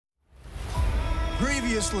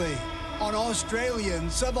Previously on Australian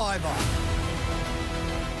Survivor.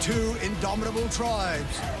 Two indomitable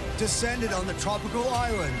tribes descended on the tropical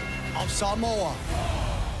island of Samoa.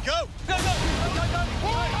 Go! Go, go! Go, go, go!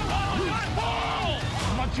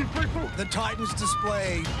 The Titans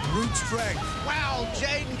displayed brute strength. Wow,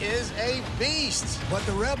 Jaden is a beast. But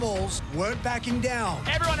the Rebels weren't backing down.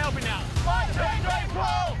 Everyone helping now. 1, 2, 3,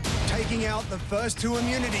 pull! Taking out the first two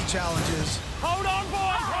immunity challenges. Hold on, boys,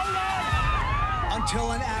 hold on!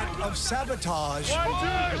 Until an act of sabotage. 1,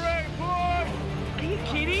 2, 3, pull! Are you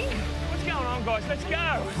kidding? What's going on, guys? Let's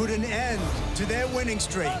go! Put an end to their winning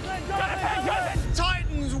streak.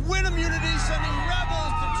 Titans win immunity, sending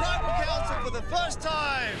Rebels to Tribal Council for the first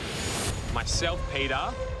time. Myself,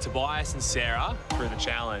 Peter, Tobias and Sarah through the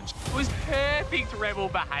challenge. It was perfect rebel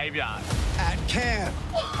behaviour. At camp.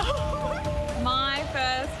 My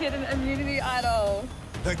first hidden immunity idol.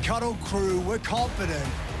 The Cuddle crew were confident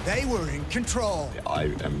they were in control. I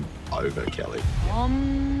am over Kelly.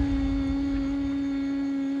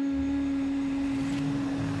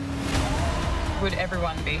 Would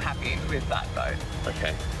everyone be happy with that vote?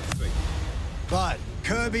 Okay. But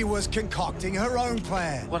Kirby was concocting her own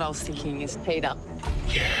plan. What I was thinking is Peter.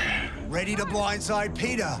 Ready to blindside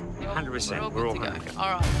Peter 100%. We're all good to happy. go.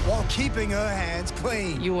 All right. while keeping her hands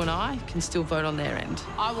clean. You and I can still vote on their end.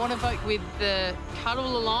 I want to vote with the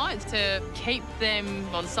Cuddle Alliance to keep them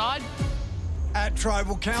on side. At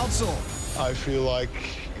Tribal Council. I feel like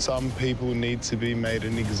some people need to be made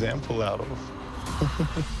an example out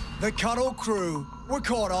of. The Cuddle crew were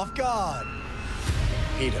caught off guard.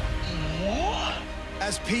 Peter.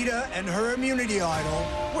 As Peter and her immunity idol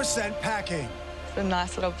were sent packing. It's a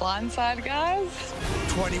nice little blindside, guys.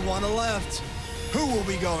 21 are left. Who will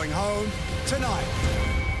be going home tonight?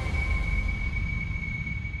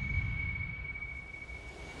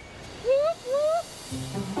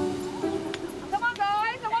 Come on,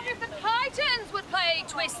 guys. I wonder if the Titans would play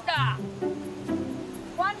Twister.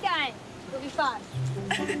 One game. It'll be fun.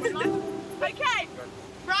 Okay.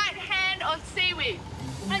 Right hand on seaweed.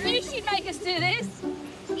 I knew she'd make us do this.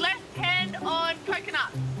 Left hand on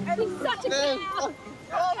coconut. It is such a girl.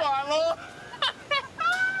 Oh, my Lord.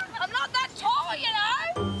 I'm not that tall, you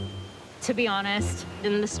know. To be honest,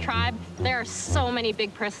 in this tribe, there are so many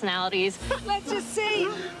big personalities. Let's just see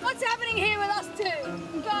what's happening here with us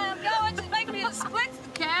two. I'm going. Just make me a splits,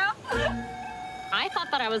 cow. I thought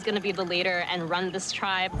that I was going to be the leader and run this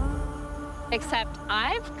tribe, except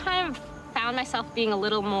I've kind of found myself being a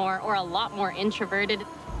little more or a lot more introverted.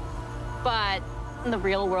 But in the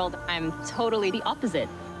real world, I'm totally the opposite.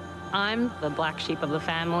 I'm the black sheep of the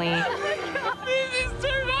family. This is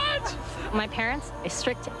too much. My parents,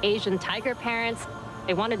 strict Asian tiger parents,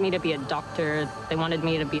 they wanted me to be a doctor. They wanted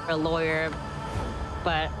me to be a lawyer.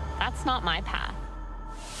 But that's not my path.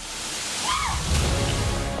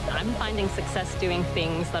 I'm finding success doing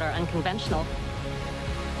things that are unconventional.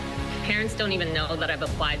 Parents don't even know that I've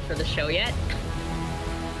applied for the show yet.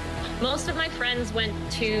 Most of my friends went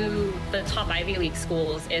to the top Ivy League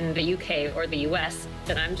schools in the UK or the US,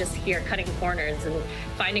 and I'm just here cutting corners and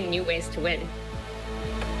finding new ways to win.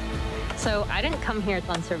 So I didn't come here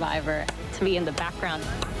on Survivor to be in the background.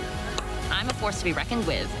 I'm a force to be reckoned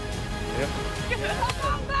with. Yep.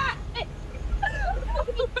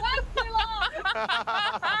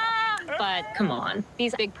 But come on,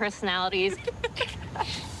 these big personalities,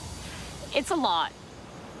 it's a lot.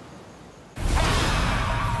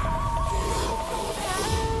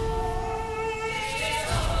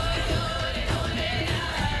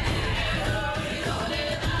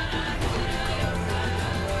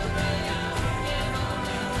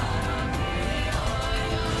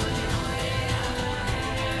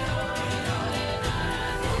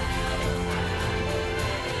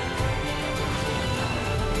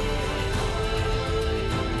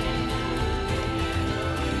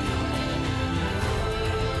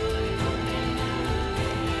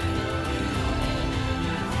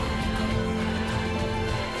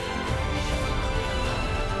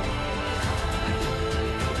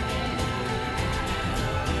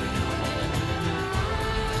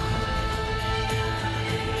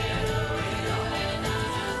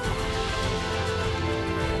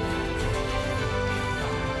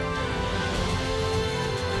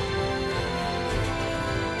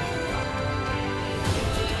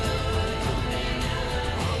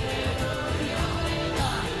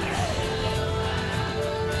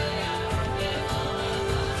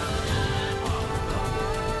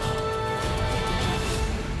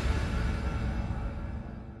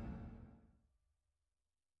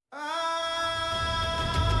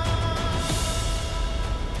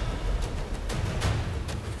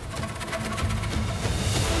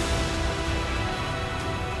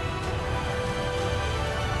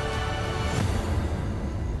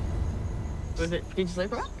 Was it? Did you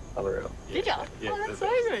sleep well? Unreal. Did you? Yeah, Oh, that's so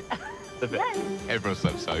good. The best. Everyone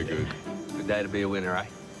slept so good. Good day to be a winner, eh?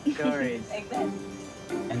 Stories.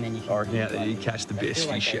 And then you I reckon out there you catch the best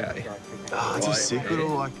fish, eh? Oh, it's a secret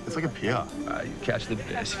or like, it's like a pier. You catch the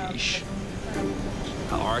best fish.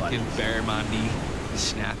 I reckon barramundi,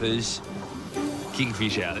 snappers,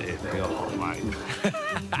 kingfish out there. Oh, mate.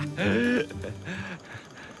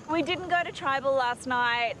 We didn't go to tribal last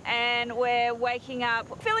night and we're waking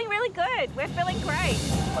up feeling really good. We're feeling great.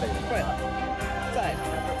 Right. Side.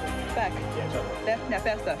 Back. Left. Now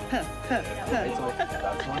faster.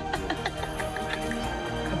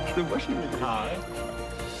 They're washing really hard.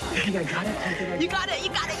 You got it.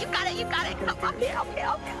 Come up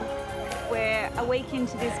here. We're a week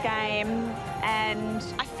into this game and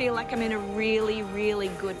I feel like I'm in a really, really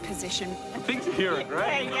good position. Things are here are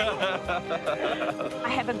great. I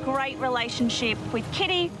have a great relationship with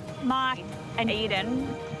Kitty, Mark and Eden.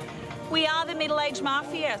 We are the middle-aged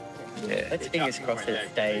mafia. Yeah. Let's fingers crossed it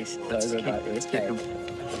stays over like this.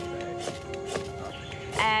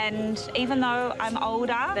 And even though I'm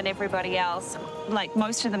older than everybody else, like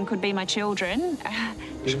most of them could be my children.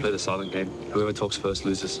 We should play the silent game. Whoever talks first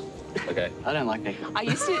loses. Okay. I don't like that. I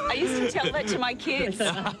used to tell that to my kids.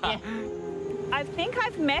 I think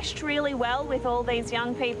I've meshed really well with all these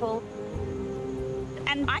young people.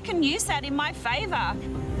 And I can use that in my favour.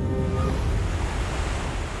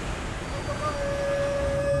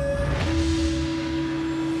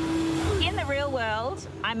 In the real world,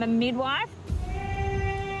 I'm a midwife.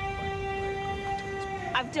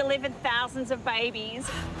 I've delivered thousands of babies.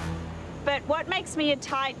 But what makes me a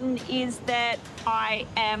Titan is that I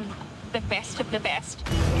am the best of the best.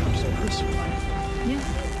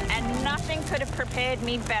 And nothing could have prepared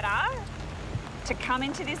me better to come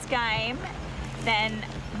into this game than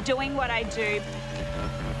doing what I do.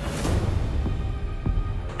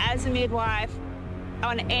 As a midwife,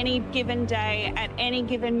 on any given day, at any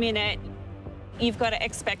given minute, you've got to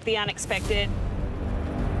expect the unexpected.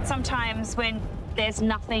 Sometimes when there's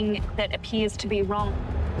nothing that appears to be wrong,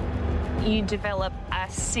 you develop a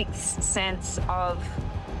sixth sense of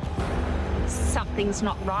something's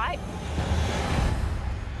not right.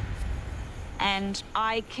 And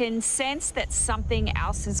I can sense that something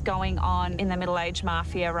else is going on in the middle-aged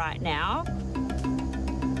mafia right now.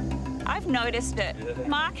 I've noticed it.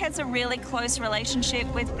 Mark has a really close relationship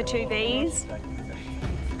with the two Bs.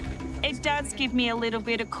 It does give me a little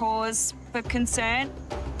bit of cause for concern.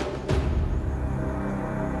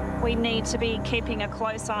 We need to be keeping a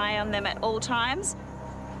close eye on them at all times.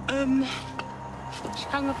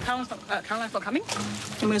 Caroline's not coming?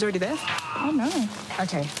 Someone's already there? Oh, no.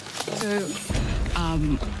 Okay. So,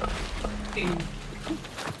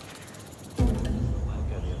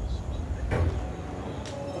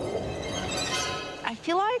 I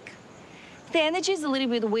feel like the energy is a little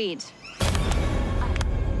bit weird.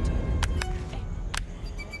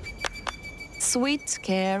 Sweet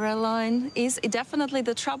Caroline is definitely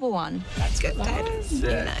the trouble one. That's good.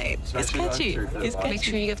 It's catchy. Make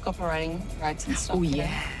sure you get copywriting rights and stuff. Oh,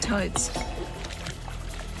 yeah. Totes.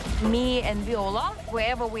 Me and Viola,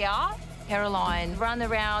 wherever we are, Caroline, run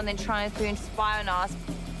around and trying to inspire on us.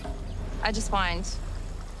 I just find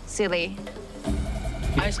silly.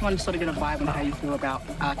 I just want to sort of get a vibe on how you feel about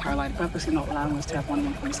Caroline purposely not allowing us to have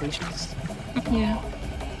one-on-one conversations. Yeah.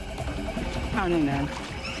 I don't know, man.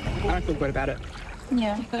 I don't feel good about it.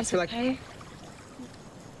 Yeah, that's okay.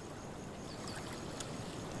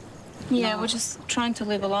 Yeah, we're just trying to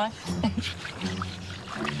live a life.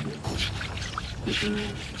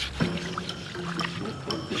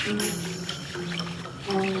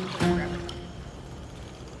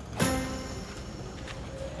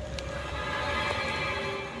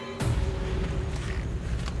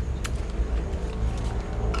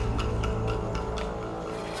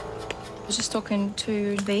 I was just talking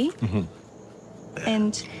to V,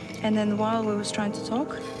 and then while we was trying to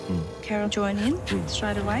talk, Carol joined in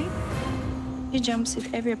straight away. She jumps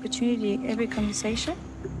at every opportunity, every conversation.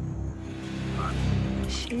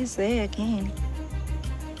 She's there again.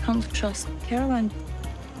 Can't trust Caroline.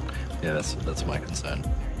 Yeah, that's my concern.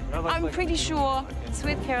 I'm pretty sure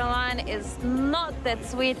Sweet Caroline is not that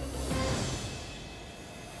sweet.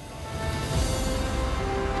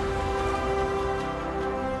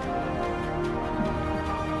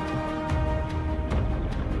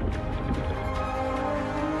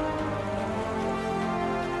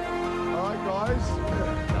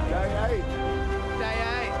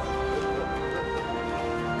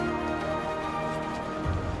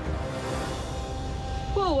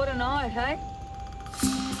 Well, what a night, hey?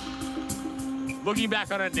 Looking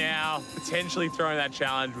back on it now, potentially throwing that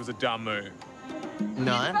challenge was a dumb move.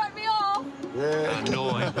 No. Cut me off!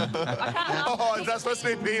 Annoying. Oh, is that supposed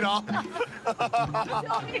to be Peter?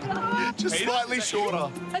 Just slightly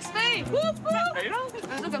shorter. That's me. Whoop,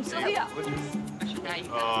 whoop. Look, I'm still here.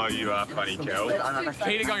 Oh, you are funny, Kel.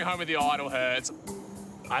 Peter going home with the idol hurts.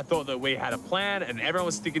 I thought that we had a plan and everyone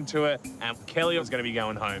was sticking to it, and Kelly was going to be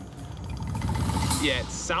going home. Yet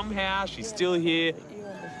somehow she's still here,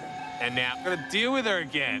 and now I'm going to deal with her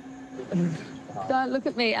again. Don't look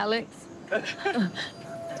at me, Alex.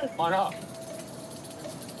 Why not?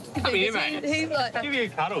 Come here, mate. He's like... Give me a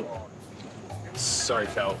cuddle. So,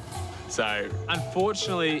 Kel. So,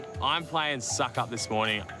 unfortunately, I'm playing suck up this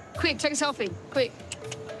morning. Quick, take a selfie. Quick.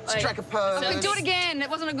 Strike a pose. Quick, do it again. It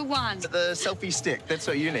wasn't a good one. The selfie stick. That's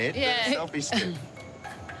what you need. Yeah. The selfie stick.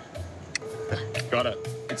 Got it.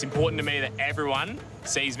 It's important to me that everyone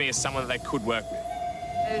sees me as someone that they could work with.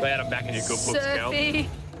 Glad I'm back in your good books, Kel.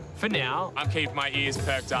 For now, I'm keeping my ears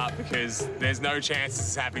perked up because there's no chance this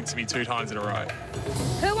is happening to me 2 times in a row.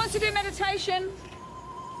 Who wants to do meditation?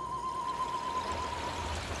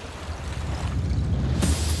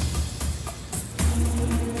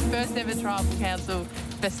 First ever tribal council,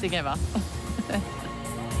 best thing ever. The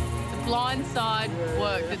blind side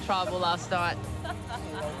worked at tribal last night.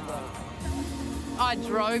 I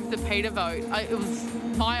drove the Peter vote. It was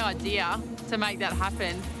my idea to make that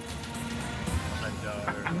happen.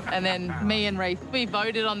 And then me and Reef, we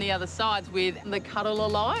voted on the other sides with the Cuddle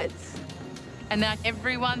Alliance. And now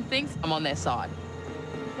everyone thinks I'm on their side.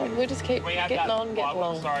 We'll just keep getting on, getting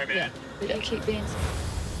along. Sorry, man. Yeah. You keep dancing.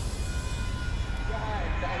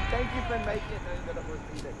 And thank you for making it known that it was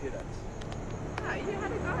me that did it. Oh, you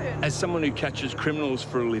had a go. As someone who catches criminals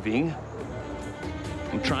for a living,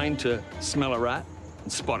 I'm trained to smell a rat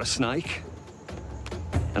and spot a snake,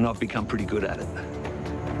 and I've become pretty good at it.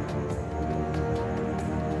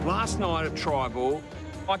 Last night at Tribal,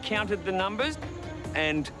 I counted the numbers,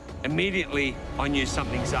 and immediately I knew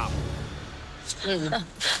something's up.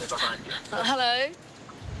 Hello.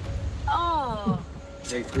 Oh.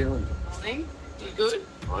 How you feeling? Morning. You good?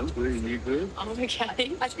 I'm good. You good? I'm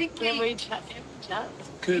okay. I think we chat.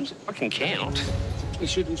 Good. I can count. You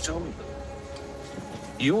should have told me.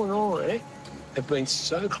 You and I have been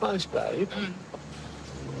so close, babe.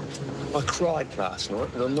 I cried last night,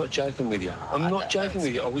 and I'm not joking with you. I'm not joking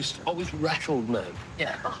with you. I was rattled, man.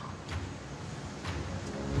 Yeah.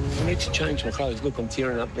 I need to change my clothes. Look, I'm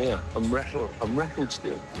tearing up now. I'm rattled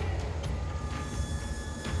still.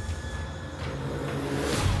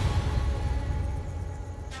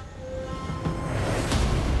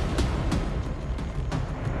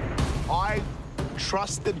 I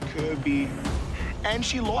trusted Kirby, and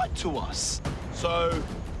she lied to us. So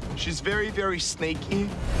she's very, very sneaky.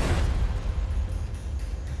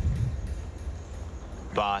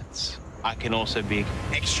 But I can also be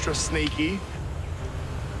extra sneaky.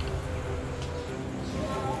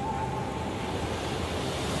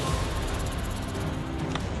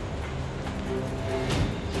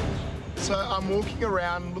 So I'm walking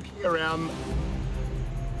around, looking around.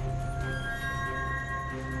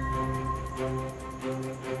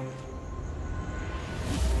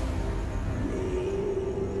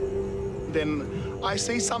 Then I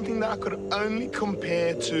see something that I could only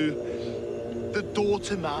compare to the door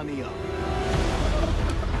to Narnia.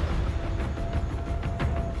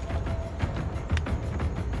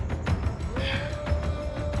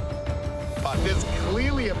 But there's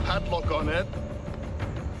clearly a padlock on it.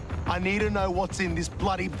 I need to know what's in this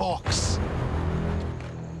bloody box.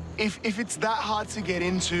 If it's that hard to get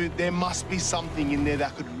into, there must be something in there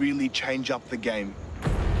that could really change up the game.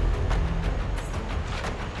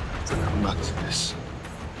 So come back to this.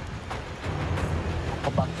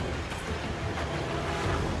 Come back.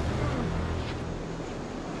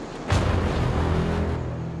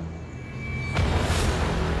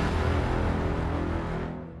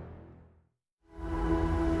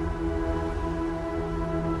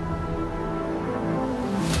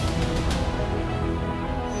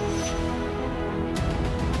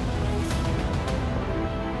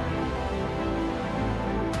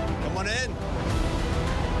 Come on in.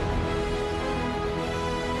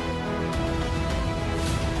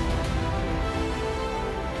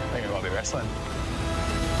 I think I might be wrestling.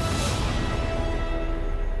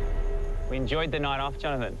 We enjoyed the night off,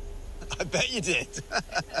 Jonathan. I bet you did.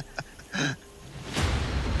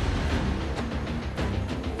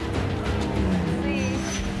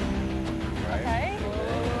 Okay.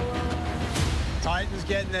 Titans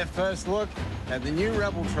getting their first look at the new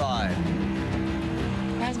Rebel tribe.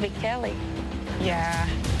 How's Big Kelly? Yeah.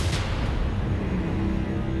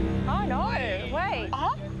 Oh, no. Wait.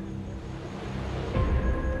 Huh?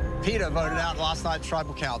 Peter voted out last night's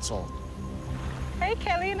tribal council. Hey,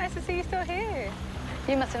 Kelly, nice to see you still here.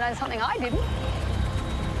 You must have known something I didn't.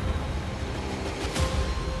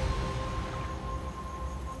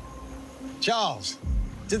 Charles,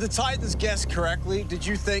 did the Titans guess correctly? Did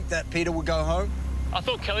you think that Peter would go home? I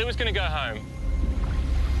thought Kelly was going to go home.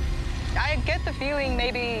 I get the feeling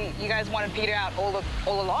maybe you guys wanted Peter out all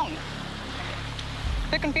along.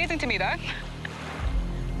 Bit confusing to me, though.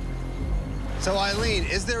 So, Eileen,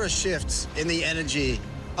 is there a shift in the energy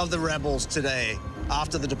of the Rebels today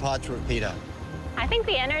after the departure of Peter? I think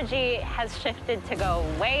the energy has shifted to go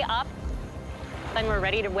way up, and we're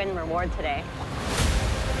ready to win reward today.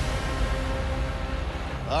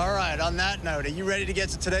 All right, on that note, are you ready to get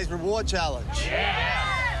to today's reward challenge?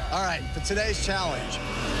 Yeah! All right, for today's challenge,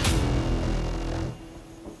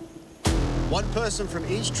 one person from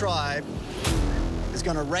each tribe is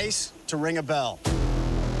going to race to ring a bell,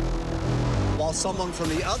 while someone from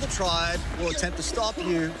the other tribe will attempt to stop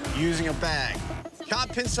you using a bag. Can't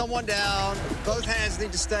pin someone down. Both hands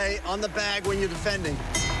need to stay on the bag when you're defending.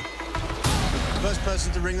 First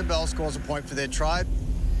person to ring the bell scores a point for their tribe.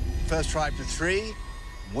 First tribe to 3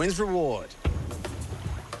 wins reward.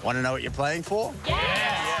 Want to know what you're playing for?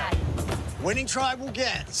 Yeah! Winning tribe will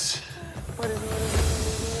get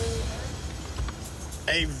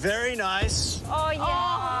a very nice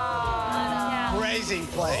grazing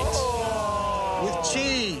plate with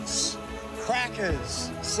cheese, crackers,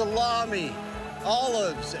 salami,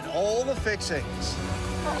 olives, and all the fixings.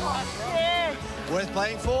 Worth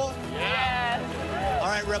playing for? Yeah! All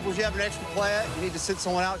right, Rebels, you have an extra player. You need to sit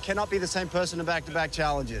someone out. Cannot be the same person in back-to-back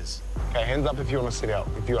challenges. Okay, hands up if you want to sit out,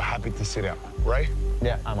 if you're happy to sit out. Ray?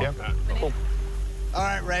 Yeah, I'm on. Cool. All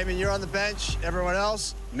right, Raymond, you're on the bench. Everyone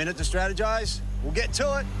else, minute to strategize. We'll get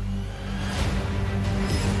to it.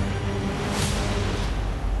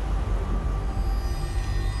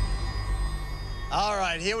 All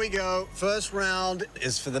right, here we go. First round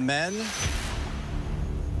is for the men.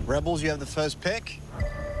 Rebels, you have the first pick.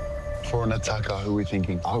 For an attacker, who are we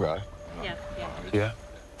thinking? I'll go. Yeah. Yeah?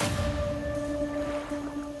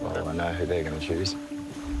 Well, I know who they're going to choose.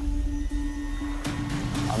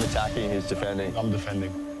 I'm attacking, he's defending. I'm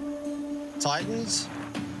defending. Titans.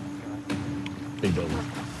 Big building.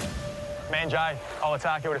 Me and Jay, I'll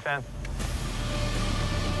attack, you'll defend.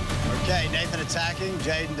 Okay, Nathan attacking,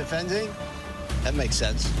 Jaden defending. That makes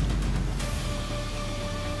sense.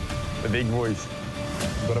 The big boys.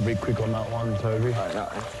 Got to be quick on that one, Toby.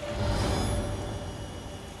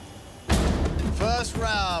 First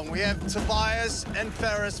round, we have Tobias and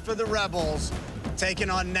Ferris for the Rebels, taking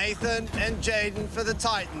on Nathan and Jaden for the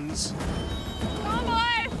Titans. Come on,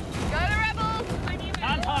 boys. Go the Rebels.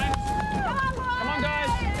 Hard times. Come on, guys.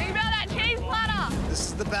 Think about that cheese platter. This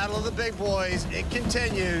is the battle of the big boys. It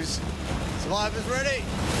continues. Survivors ready?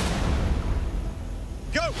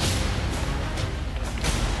 Go!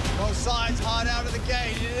 Both sides hard out of the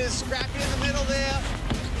gate. It is scrappy in the middle there.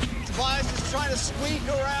 Tobias is trying to squeak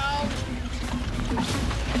around.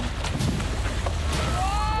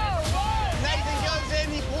 Nathan goes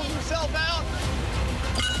in, he pulls himself out.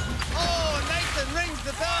 Oh, Nathan rings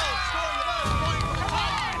the bell, scoring the first point for the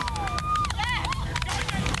Titans.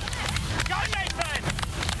 Go, Nathan!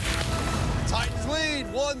 Titans lead,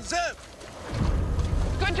 1-0.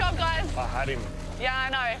 Good job, guys. I had him. Yeah, I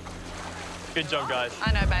know. Good job, guys.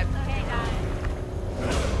 I know, babe.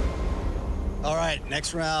 All right,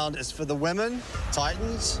 next round is for the women.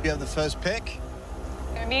 Titans, you have the first pick.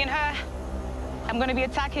 Me and her. I'm going to be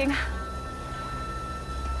attacking.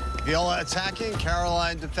 Viola attacking,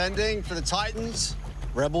 Caroline defending for the Titans.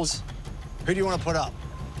 Rebels, who do you want to put up?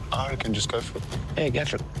 I reckon just go for it. Yeah, go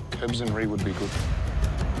for it. Curbs and Ree would be good.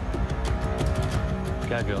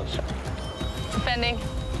 Go, girls. Defending.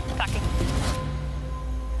 Attacking.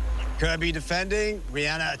 Kirby defending,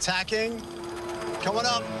 Rihanna attacking. Coming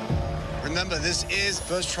up. Remember, this is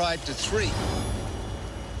first tribe to 3.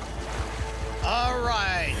 All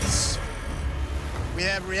right. We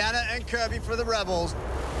have Rihanna and Kirby for the Rebels,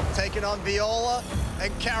 taking on Viola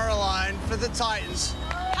and Caroline for the Titans.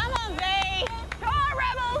 Come on, B. Come on,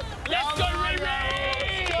 Rebels. Let's go,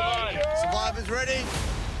 Riri! Survivors ready?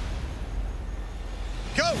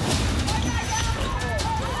 Go!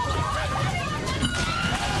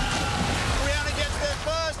 Rihanna gets there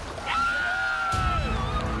first.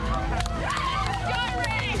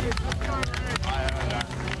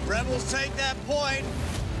 Rebels take that point.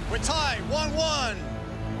 We're tied, 1-1.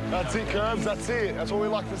 That's it, Curbs. That's it. That's what we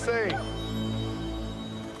like to see.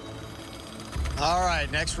 All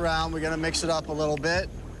right, next round, we're going to mix it up a little bit.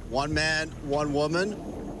 One man, one woman.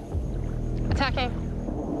 Attacking.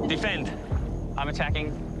 Defend. I'm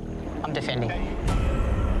attacking. I'm defending.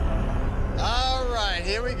 All right,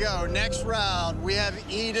 here we go. Next round, we have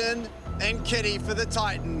Eden and Kitty for the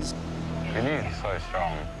Titans. Kitty's so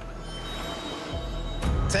strong.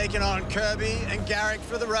 Taking on Kirby and Garrick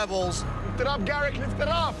for the Rebels. Lift it up, Garrick, lift it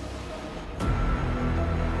up.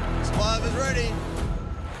 Survivor's ready.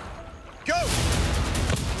 Go!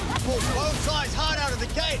 Pulls both sides hard out of the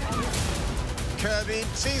gate. Kirby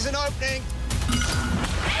sees an opening.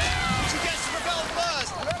 She gets to the bell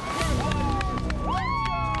first.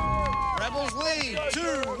 Rebels lead,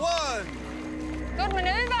 2-1. Good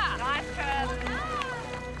maneuver. Nice, Kirby.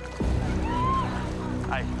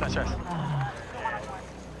 Hey, that's us.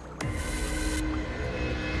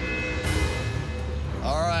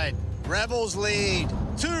 All right, Rebels lead,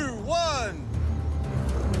 2-1.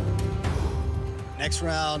 Next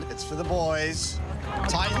round, it's for the boys.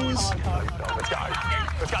 Titans. Let's go.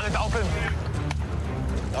 Let's go, the Dolphins.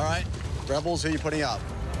 All right, Rebels, who are you putting up?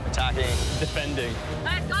 Attacking. Defending.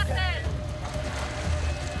 I got this.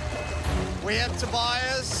 We have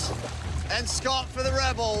Tobias and Scott for the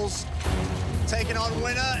Rebels, taking on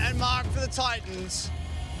Winner and Mark for the Titans.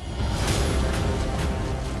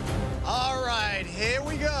 All right, here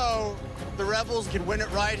we go. The Rebels can win it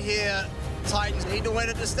right here. Titans need to win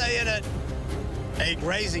it to stay in it. 8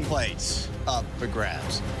 grazing plates up for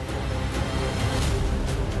grabs.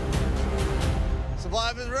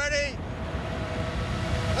 Survivors ready?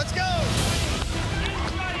 Let's go!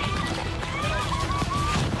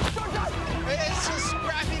 It's a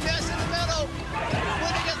scrappy mess in the middle.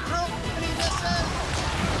 When he gets through, and he misses.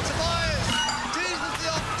 Tobias seizes the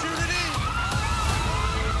opportunity.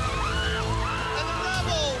 And the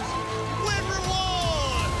Rebels win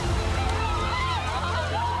reward.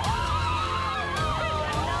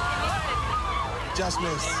 Just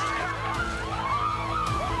missed.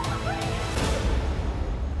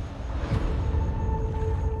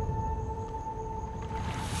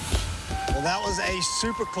 Well, that was a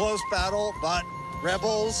super close battle, but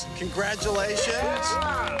Rebels, congratulations.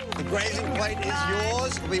 The grazing plate is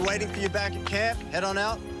yours. We'll be waiting for you back at camp. Head on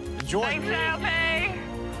out. Enjoy. Thanks, JLP.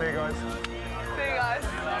 See you guys. See you guys.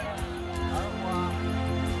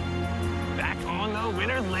 Back on the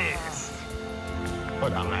winner's list.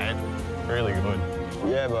 Well done, mate. Really good.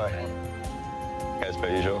 Yeah, boy. As per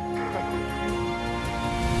usual.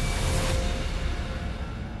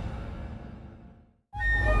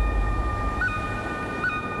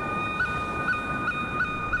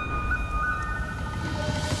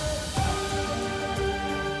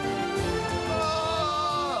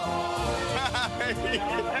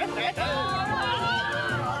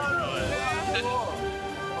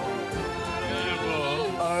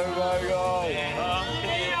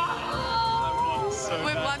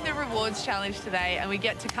 We've won the rewards challenge today and we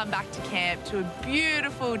get to come back to camp to a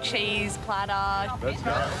beautiful cheese platter. Let's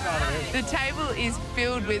go. The table is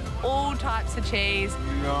filled with all types of cheese.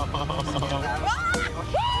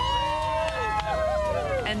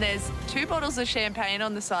 And there's 2 bottles of champagne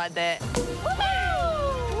on the side there. Woo!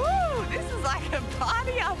 This is like a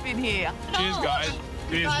party up in here. Cheers, guys.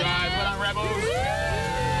 Cheers, guys. Well done, Rebels.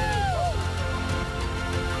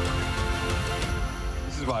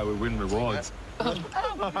 This is why we win rewards. So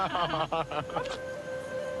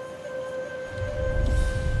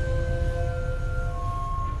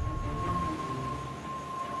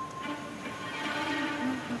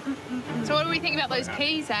what do we think about those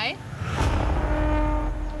keys, eh?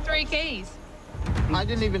 3 keys. I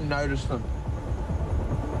didn't even notice them.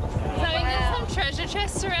 So there's some treasure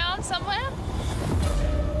chests around somewhere?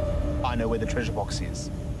 I know where the treasure box is.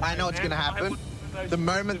 I know what's going to happen. The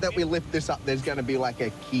moment that we lift this up, there's going to be like a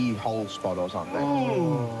keyhole spot or something.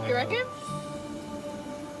 You reckon?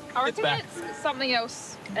 I reckon it's something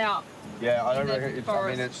else out. Yeah, I don't In the reckon it's,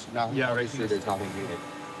 forest. it's nothing. Yeah, I obviously reckon there's nothing here.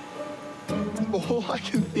 All I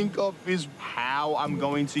can think of is how I'm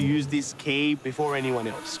going to use this key before anyone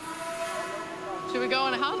else. Should we go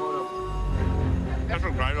on a hunt? That's a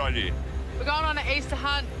great idea. We're going on an Easter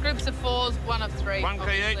hunt, groups of 4s, 1 of 3. 1 key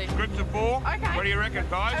obviously. each, groups of 4. Okay. What do you reckon,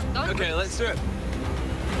 guys? Okay, let's do it.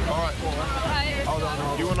 All right. Hold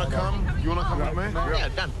on. You want to come? You want to come with me? Yeah,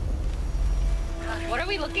 done. What are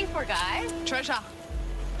we looking for, guys? Treasure.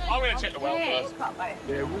 I'm going to check the well first.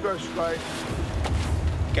 Yeah, we'll go straight.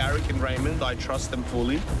 Garrick and Raymond, I trust them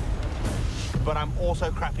fully. But I'm also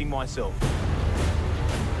crapping myself.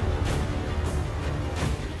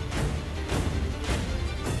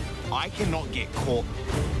 I cannot get caught.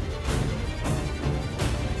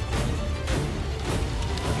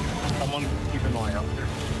 Someone keep an eye out.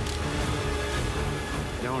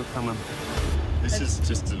 No one's coming. This is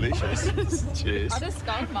just delicious. Cheers. I just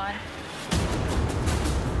skulled mine.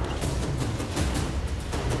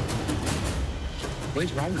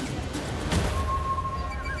 Where's Raymond?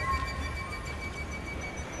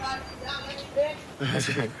 A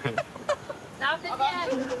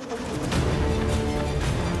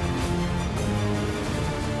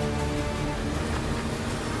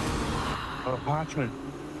parchment.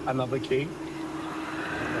 Another key.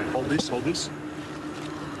 Hold this, hold this.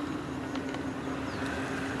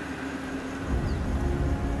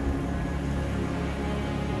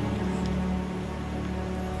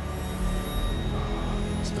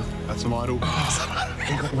 That's an idol. We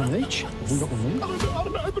got one each. We got one each. I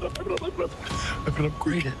don't know. Open up. Open up,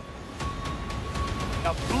 greet it.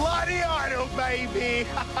 A bloody idol, baby!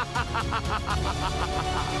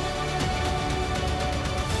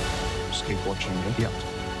 Just keep watching me. Yep.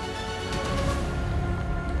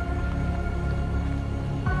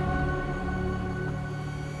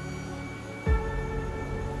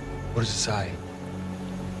 What does it say?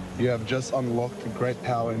 You have just unlocked great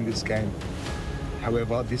power in this game.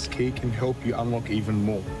 However, this key can help you unlock even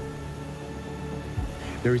more.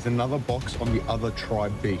 There is another box on the other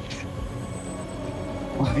tribe beach.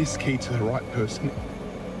 Put this key to the right person,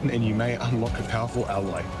 and you may unlock a powerful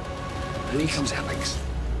ally. And here comes Alex.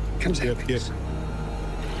 Comes Alex. Yes.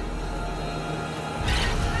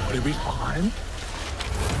 What did we find?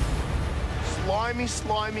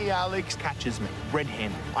 Slimy Alex catches me.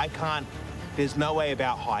 Red-handed. I can't... There's no way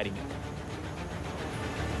about hiding it.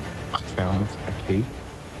 I found a key.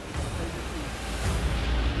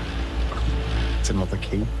 It's another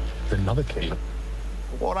key. It's another key.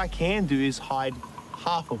 What I can do is hide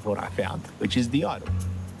half of what I found, which is the idol.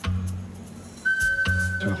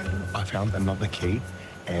 So I found another key,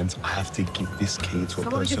 and I have to give this key to a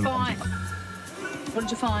What did you person on find? the... What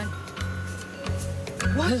did you find?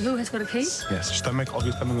 What? Who has got a key? Yes, just don't make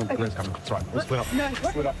obvious something on the camera. It's right. We'll split up. No.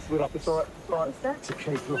 Split up. It's all right. It's all right. What's that? It's a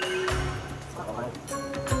key. Look.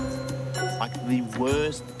 Like the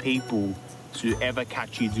worst people to ever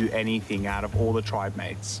catch you do anything out of all the tribe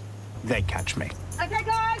mates. They catch me. Okay,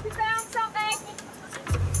 guys, we found something.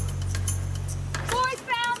 Boys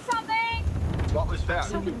found something. What was found?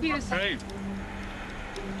 So confused. Hey.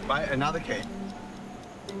 Mate, another key.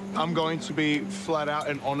 I'm going to be flat out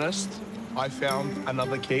and honest. I found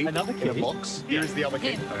another key. Another key? In a box. Here is the other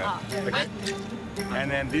key. Okay. And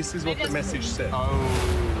then this is what the message said.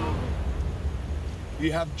 Oh.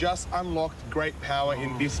 You have just unlocked great power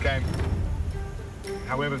in this game.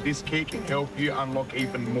 However, this key can help you unlock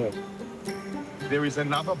even more. There is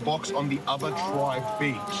another box on the other tribe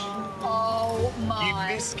beach. Oh my.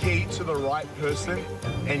 Give this key to the right person,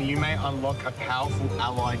 and you may unlock a powerful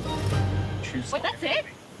ally. Choose. Wait, that's it?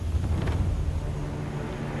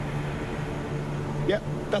 Yep,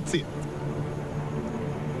 that's it.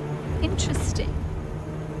 Interesting.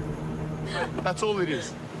 That's all it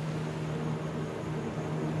is.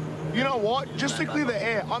 You know what? Just to clear the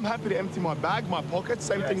air, I'm happy to empty my bag, my pockets,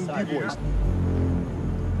 same thing with you boys.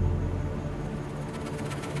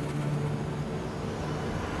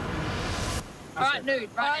 All right, nude.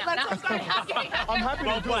 Right now. Let's go. I'm happy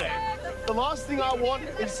to do it. The last thing I want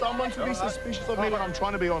is someone to be suspicious of me when I'm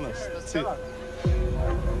trying to be honest. That's it.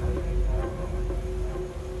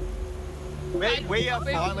 We are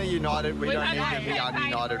finally united. We don't need to be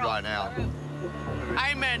ununited right now.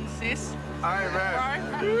 Amen, sis. Amen.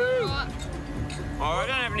 Oh, I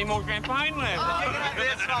don't have any more champagne left.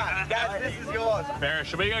 This one. Guys, this is yours. Barry,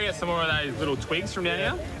 should we go get some more of those little twigs from down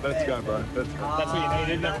here? Let's go, bro. Let's go. That's what you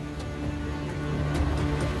need, isn't it?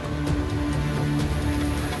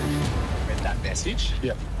 Read that message?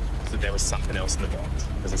 Yeah. So there was something else in the box.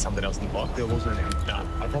 Was there something else in the box? There wasn't any. No.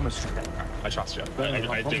 I promise. I trust you. No,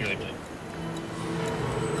 I genuinely believe.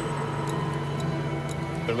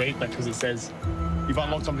 The read, because it says You've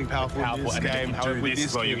unlocked something powerful in this and game. if you do this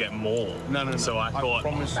as well, you get more. No. So I thought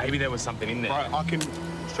maybe there was something in there. Right, I can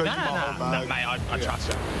show you my whole bag. No, mate, I trust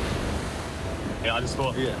you. Yeah, I just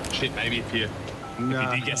thought, shit, maybe if you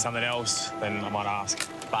did get something else, then I might ask.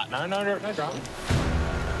 But no drama.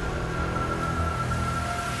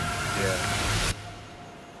 Yeah.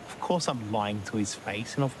 Of course I'm lying to his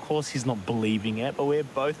face, and of course he's not believing it, but we're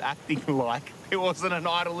both acting like there wasn't an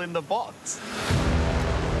idol in the box.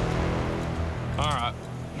 All right.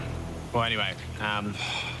 Well, anyway,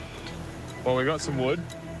 well, we got some wood.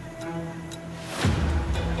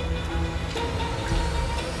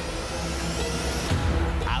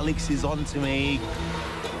 Alex is on to me.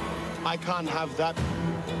 I can't have that.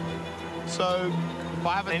 So, if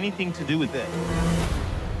I have anything to do with it,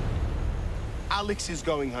 Alex is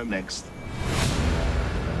going home next.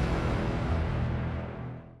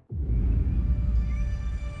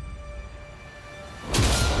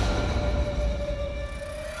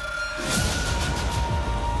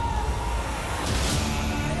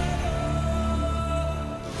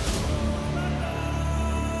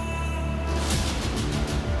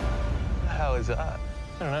 that?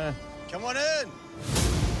 I don't know. Come on in.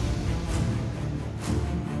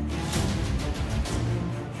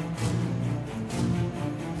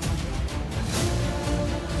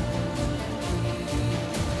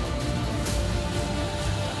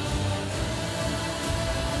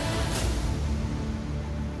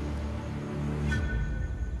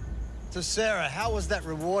 So, Sarah, how was that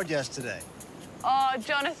reward yesterday? Oh,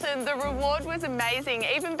 Jonathan, the reward was amazing,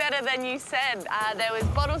 even better than you said. There was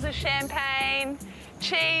bottles of champagne,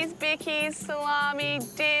 cheese, bickies, salami,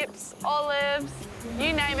 dips, olives,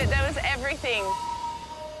 you name it, there was everything.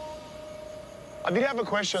 I did have a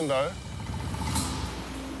question, though.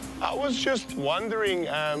 I was just wondering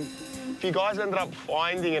if you guys ended up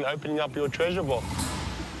finding and opening up your treasure box.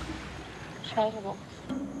 Treasure box.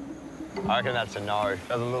 I reckon that's a no.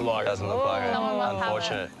 Doesn't look like it. Doesn't look like it.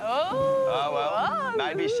 Unfortunate. Oh, well,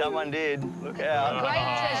 maybe someone did. Look out.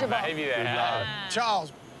 Great treasure box. Maybe they have.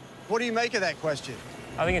 Charles, what do you make of that question?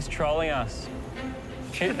 I think it's trolling us.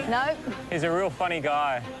 No. He's a real funny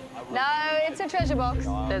guy. No, it's a treasure box.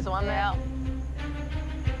 There's one there.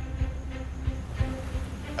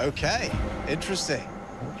 Okay, interesting.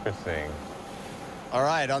 Interesting. All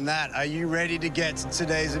right, on that, are you ready to get to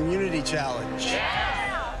today's immunity challenge? Yeah!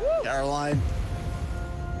 Caroline.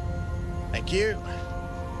 Thank you.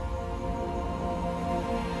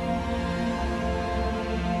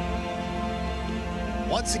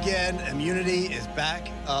 Once again, immunity is back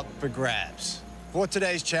up for grabs. For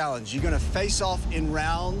today's challenge, you're going to face off in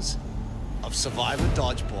rounds of Survivor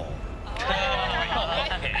Dodgeball.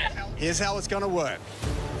 Here's how it's going to work.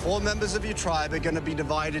 4 members of your tribe are going to be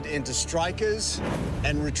divided into strikers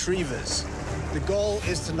and retrievers. The goal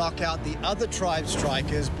is to knock out the other tribe's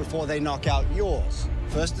strikers before they knock out yours.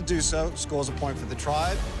 First to do so scores a point for the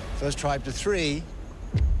tribe. First tribe to 3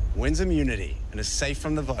 wins immunity and is safe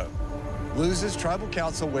from the vote. Losers, tribal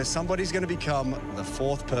council, where somebody's going to become the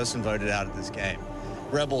 4th person voted out of this game.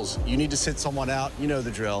 Rebels, you need to sit someone out. You know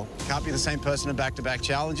the drill. Can't be the same person in back-to-back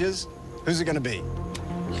challenges. Who's it going to be?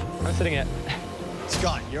 I'm sitting it.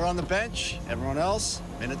 Scott, you're on the bench. Everyone else,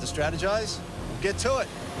 minute to strategize. We'll get to it.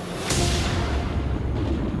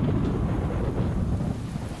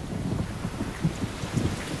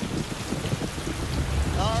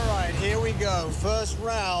 All right, here we go. First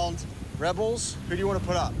round. Rebels, who do you want to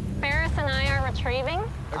put up? Ferris and I are retrieving.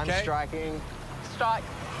 Okay. I'm striking. Strike.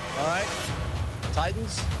 All right.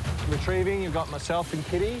 Titans? Retrieving, you've got myself and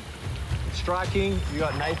Kitty. Striking, you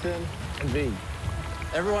got Nathan and V.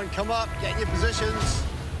 Everyone come up, get in your positions.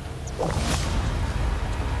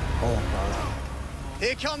 Oh,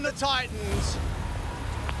 here come the Titans.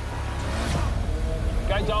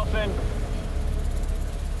 Go, Dolphin.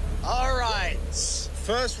 All right.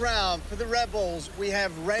 First round for the Rebels, we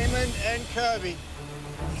have Raymond and Kirby,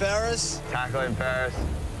 Ferris. Tackling Ferris.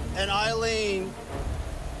 And Eileen.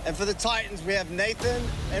 And for the Titans, we have Nathan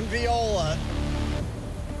and Viola.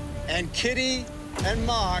 And Kitty and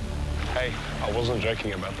Mark. Hey, I wasn't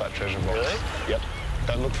joking about that treasure box. Really? Yep.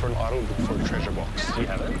 Don't look for an idol, look for a treasure box. You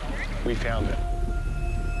have it? We found it.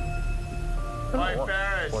 Hey,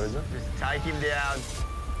 Ferris. What is it? Just take him down.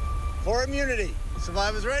 For immunity.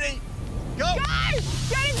 Survivors ready? Go! Go!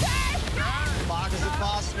 Get him there! Mark is a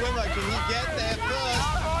fast swimmer. Can he get there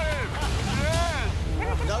first?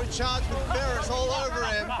 No chance with Ferris all over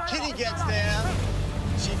him. Kitty gets there.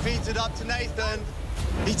 She feeds it up to Nathan.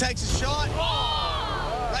 He takes a shot.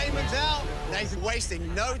 Raymond's out. Nathan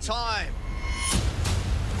wasting no time.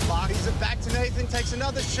 Mark gives it back to Nathan, takes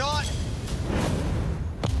another shot.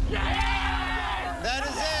 That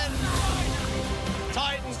is in.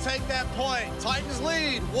 Titans take that point. Titans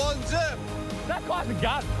lead, 1-0. That guy's a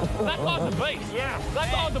gun. That guy's a beast. Yeah.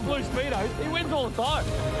 That guy with the blue Speedos, he wins all the time.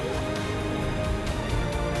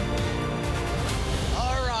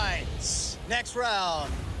 All right, next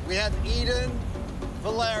round, we have Eden,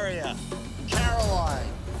 Valeria, Caroline,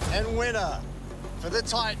 and Winner for the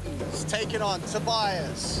Titans, taking on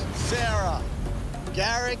Tobias, Sarah,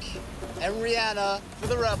 Garrick, and Rihanna for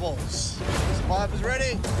the Rebels. Survivors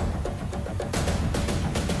ready?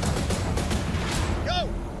 Go!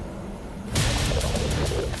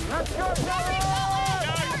 Let's go,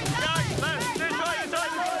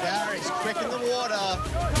 Gary's quick in the water.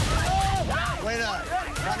 Winner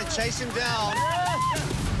trying to chase him down.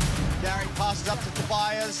 Gary passes up to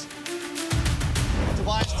Tobias.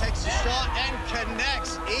 Tobias takes a shot and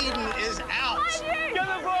connects. Eden is out. Get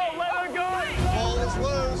the ball, let her go. Ball is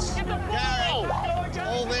loose. Gary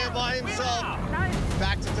all there by himself.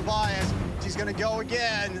 Back to Tobias. She's going to go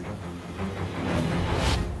again.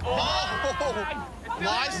 Oh,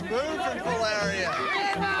 nice move from Valeria.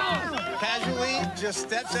 Casually just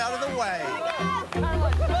steps out of the way.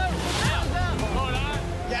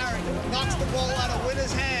 Garrett knocks the ball out of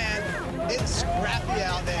Winner's hand. It's scrappy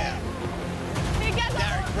out there.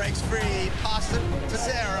 Garrett breaks free, passes it to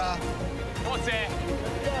Sarah. What's there?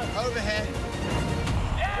 Overhead.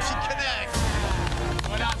 She connects.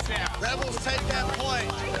 Well done, Sarah. Rebels take that point.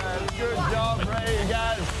 Good job, Ray, you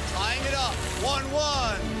guys. Tying it up,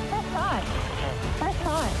 1-1. That's high. That's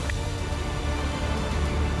high.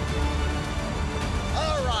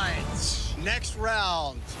 All right, next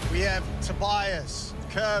round, we have Tobias,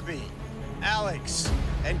 Kirby, Alex,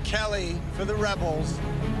 and Kelly for the Rebels.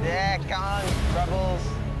 Yeah, come on, Rebels.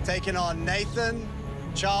 Taking on Nathan,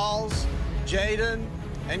 Charles, Jaden,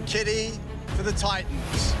 and Kitty for the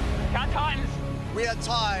Titans. Got Titans. We are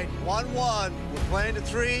tied 1-1. We're playing to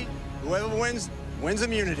 3. Whoever wins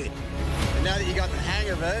immunity. And now that you got the hang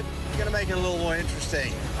of it, we're gonna make it a little more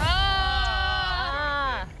interesting.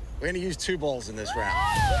 We're gonna use 2 balls in this round.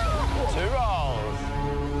 2 balls.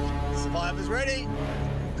 Survivors ready?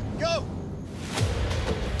 Go!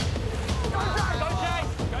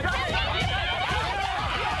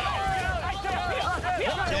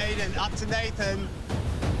 Jaden up to Nathan.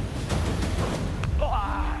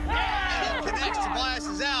 And he connects. Tobias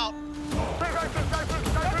is out.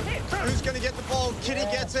 Who's going to get the ball? Kitty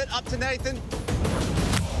gets it. Up to Nathan.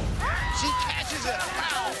 She catches it.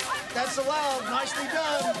 Wow. That's allowed. Nicely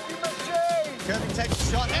done. Kirby takes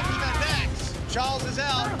a shot. Empty that next. Charles is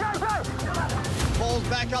out. Ball's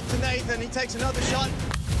back up to Nathan. He takes another shot.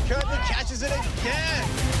 Kirby catches it again.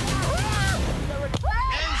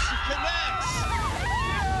 And she connects.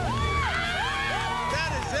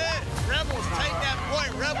 That is it. Rebels take that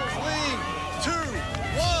point. Rebels lead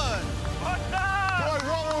 2-1. Boy,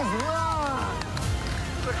 Rebels run.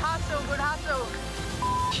 Good hustle, good hustle.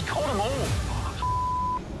 She caught them all.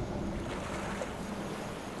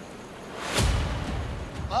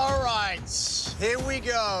 All right, here we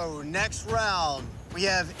go. Next round, we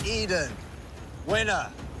have Eden,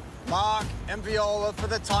 Winner, Mark, and Viola for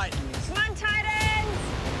the Titans. Come on, Titans!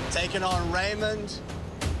 Taking on Raymond,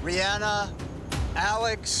 Rihanna,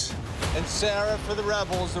 Alex, and Sarah for the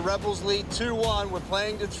Rebels. The Rebels lead 2-1. We're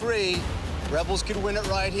playing to 3. Rebels could win it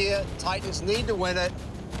right here. Titans need to win it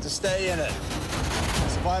to stay in it.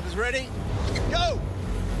 Survivors ready? Go!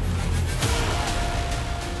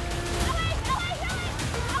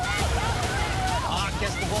 Mark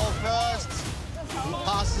gets the ball first. He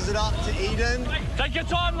passes it up to Eden. Take your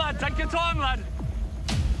time, lad. Take your time, lad.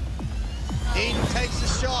 Eden takes a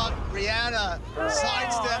shot. Rihanna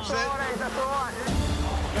sidesteps it.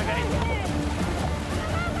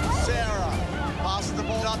 Sarah passes the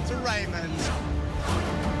ball up to Raymond.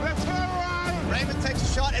 Let's go, Ray. Raymond takes a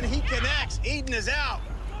shot and he connects. Eden is out.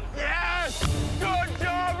 Yes! Good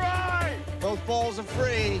job, Ray! Both balls are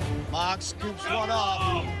free. Mark scoops one up.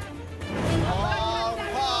 Long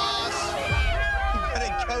pass. But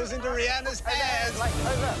it goes into Rihanna's hands.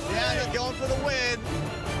 Rihanna going for the win.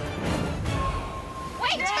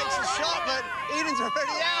 She takes a shot, but Eden's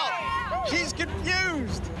already out. She's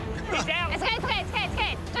confused. It's okay, it's okay, it's okay, it's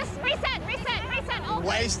okay. Just reset. All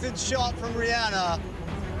Wasted shot from Rihanna.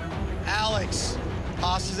 Alex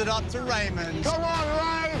passes it up to Raymond. Come on,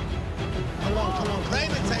 Ray! Come on.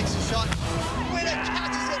 Raymond takes a shot. Winner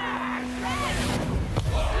catches it.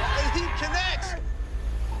 And he connects.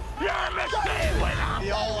 You're a machine, Winner!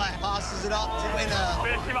 Viola passes it up to Winner.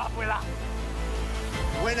 Finish him up, Winner.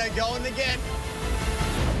 Winner going again.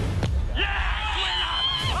 Yes, Winner!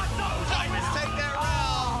 Titans take that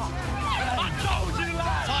round. I told you,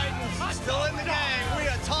 lad! Titans still in the game. We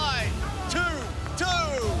are tied 2-2.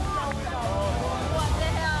 What the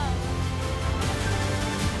hell?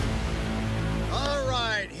 All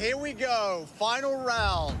right, here we go. Final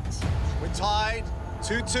round. We're tied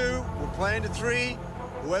 2-2. We're playing to 3.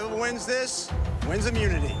 Whoever wins this wins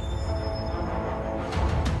immunity.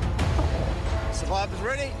 Survivors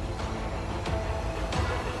ready?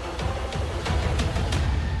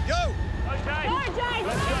 Go! Okay. Go, Jay!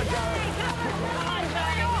 Let's go, Jay. Come on,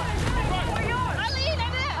 Jay! Eileen,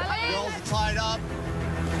 over there! Girls are tied up.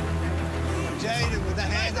 Jaden with a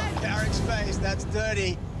hand on Garrick's face. That's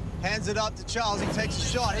dirty. Hands it up to Charles. He takes a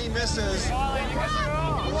shot. He misses.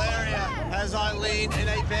 Valeria has Eileen in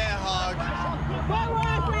a bear hug.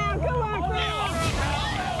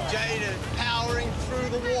 Jaden powering through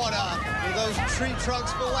the water with those tree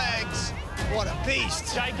trunks for legs. What a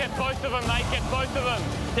beast. Jay, get both of them, mate. Get both of them.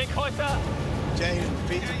 Get closer. Jaden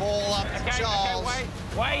beat the ball up to Charles. Okay,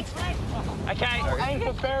 wait. Okay. Aim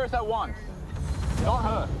for Ferris at once. Not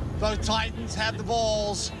her. Both Titans have the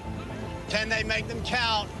balls. Can they make them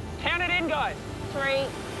count? Count it in, guys. 3,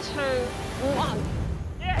 2, 1.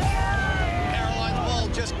 Caroline's ball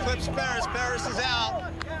just clips Ferris. Ferris is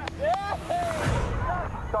out.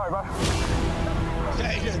 Sorry, bro.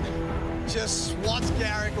 Jaden just swats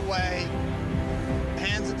Garrick away,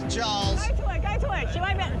 hands it to Charles. Go to it. She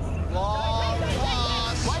won't miss. Long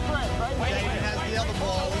pass. Wait for it. Jaden has the other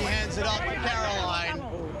ball. He hands it up to Caroline.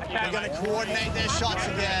 They're going to coordinate their shots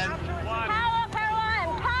again. Power,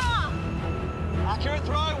 Caroline, power. Accurate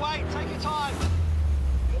throw. Wait, take your time.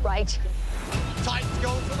 Right. Titans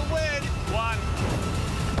going for the win. One.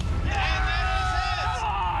 And that is it.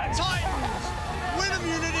 Titans win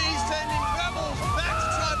immunity, sending Rebels back to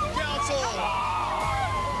Tribal Council.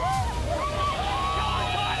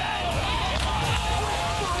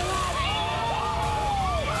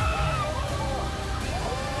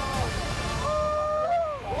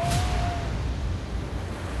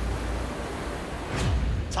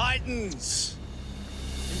 Titans,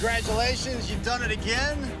 congratulations, you've done it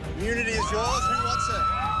again. Immunity is yours. Who wants it?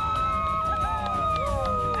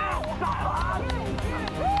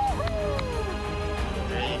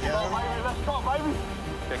 There you go. Let's go, baby.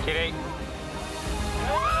 Go, Kitty.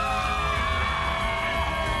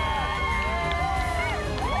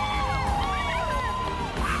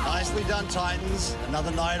 Nicely done, Titans.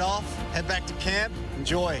 Another night off. Head back to camp.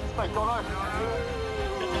 Enjoy. Well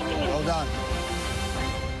done.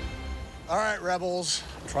 All right, Rebels.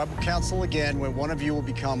 Tribal Council again, where one of you will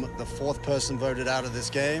become the fourth person voted out of this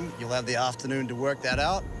game. You'll have the afternoon to work that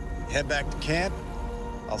out. Head back to camp.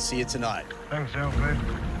 I'll see you tonight. Thanks, Alfred.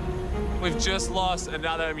 We've just lost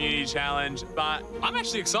another immunity challenge, but I'm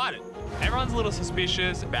actually excited. Everyone's a little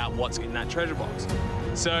suspicious about what's in that treasure box.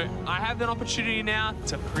 So I have an opportunity now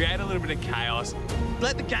to create a little bit of chaos,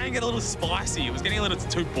 let the game get a little spicy. It was getting a little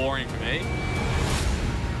too boring for me.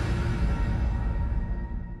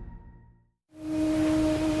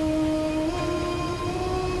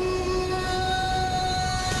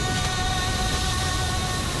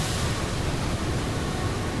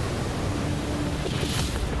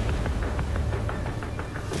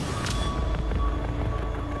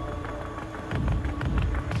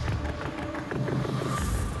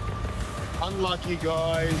 Unlucky,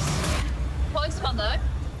 guys. Close one, though.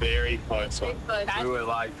 Very close one. Close. We were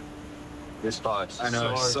like this close. I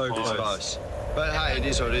know, so close. But hey, it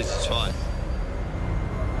is what it is. It's fine.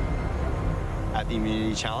 At the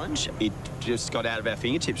immunity challenge, it just got out of our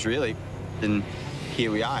fingertips, really. And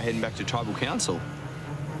here we are, heading back to Tribal Council.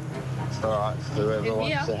 All right, whoever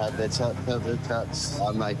wants to have their tats,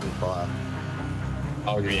 I'm making fire.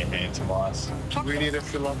 I'll give you a hand, Tobias. Do we need to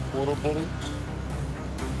fill up water bottles?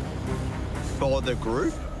 For the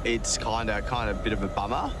group, it's kind of a bit of a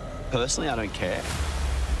bummer. Personally, I don't care.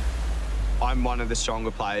 I'm one of the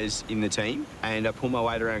stronger players in the team, and I pull my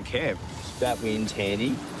weight around Kev. That win's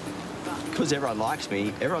handy. Because everyone likes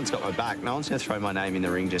me, everyone's got my back. No one's going to throw my name in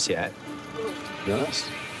the ring just yet. Yes.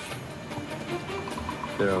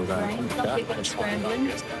 They're all going. Some people are scrambling.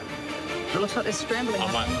 It looks like they're scrambling.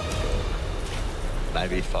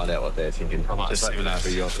 Maybe find out what they're thinking. Just let me know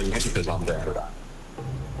who you're thinking, because I'm down for that.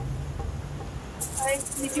 Okay,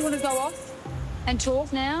 if you want to go off and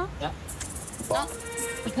talk now. Yeah. No?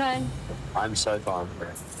 Okay. I'm so fine.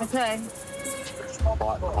 Okay.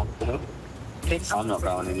 Quite confident. I'm not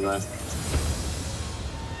going anywhere.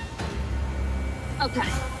 Okay.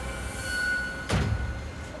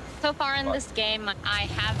 So far in this game, I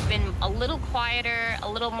have been a little quieter, a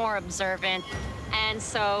little more observant, and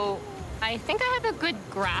so I think I have a good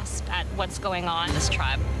grasp at what's going on in this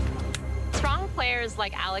tribe. Strong players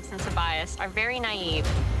like Alex and Tobias are very naive,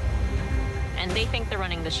 and they think they're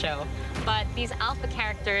running the show. But these alpha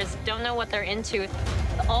characters don't know what they're into.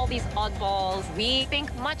 All these oddballs, we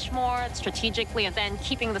think much more strategically than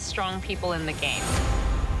keeping the strong people in the game.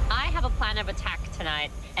 I have a plan of attack tonight,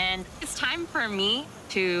 and it's time for me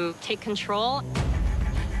to take control.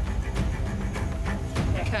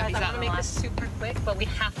 Okay, I'm gonna make this super quick, but we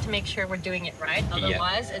have to make sure we're doing it right.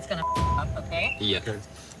 Otherwise, it's gonna up, okay? Yeah.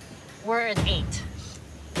 We're at 8.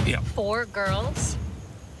 Yeah. 4 girls.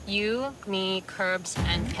 You, me, Curbs,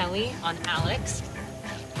 and Kelly on Alex.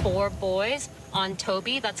 4 boys on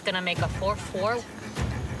Toby. That's gonna make a 4-4.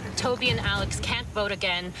 Toby and Alex can't vote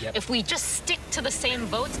again. Yep. If we just stick to the same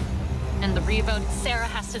votes and the revote, Sarah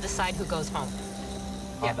has to decide who goes home.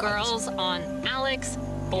 Yep. Girls on Alex,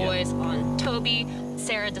 boys on Toby.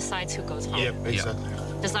 Sarah decides who goes home. Yep, exactly.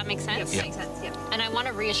 Does that make sense? Yep. Makes sense, yep. And I want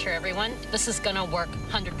to reassure everyone, this is gonna work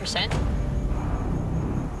 100%.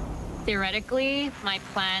 Theoretically, my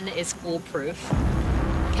plan is foolproof.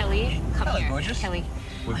 Kelly, come here. Gorgeous. Kelly.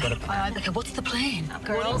 We've got a plan. Okay, what's the plan?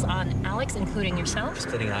 Girls on Alex, including yourself.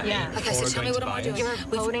 Splitting out. Yeah. Okay, so tell me what am I doing? You're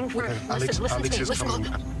voting for... Listen to me. Alex is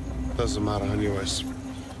coming. Doesn't matter anyways.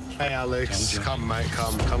 Hey, Alex, come, mate,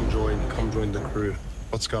 come join the crew.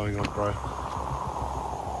 What's going on, bro?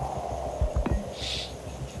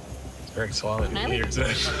 very silent in here, isn't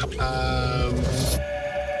it?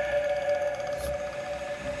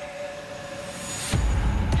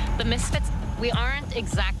 The Misfits, we aren't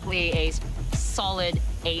exactly a solid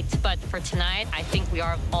 8, but for tonight, I think we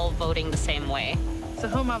are all voting the same way. So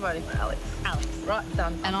who am I voting for? Alex. Alex. Right,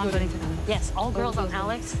 done. And I'm voting for them. Yes, all girls on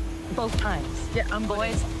Alex, both times. Yeah, I'm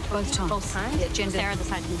boys. Both times. Both times. Yeah, gender. Sarah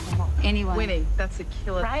decided to Anyway. Winning. That's a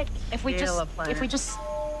killer. Right? If we killer just, plan. if we just.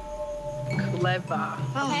 Clever.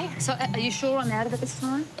 Okay. So are you sure I'm out of it this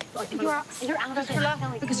time? You're out of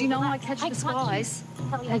it. Because you know I catch the spies.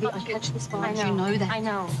 Maybe I catch the spies. You know that. I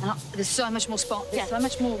know. And there's so much more There's so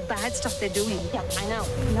much more bad stuff they're doing. Yeah, I know.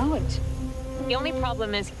 I know it. The only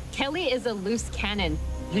problem is Kelly is a loose cannon.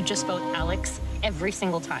 You just vote Alex every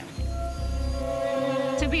single time.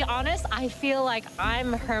 To be honest, I feel like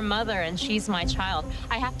I'm her mother and she's my child.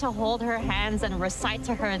 I have to hold her hands and recite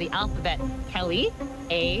to her the alphabet. Kelly,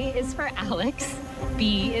 A is for Alex,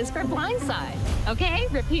 B is for blindside. Okay?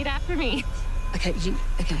 Repeat after me. Okay,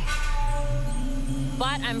 okay.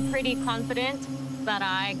 But I'm pretty confident that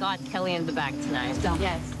I got Kelly in the bag tonight. Done.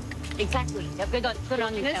 Yes, exactly. Yep, good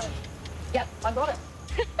on you, Kelly. Yep, I got it.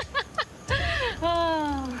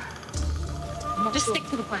 Oh. Just stick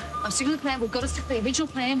to the plan. I'm sticking to the plan. We've got to stick to the original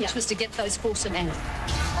plan, which was to get those foursome out.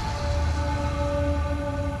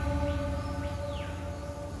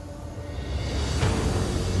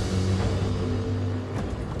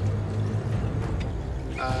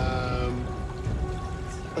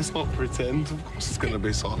 Let's not pretend. Of course it's going to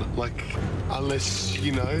be silent. Like, unless,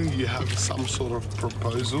 you know, you have some sort of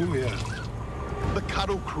proposal, yeah. The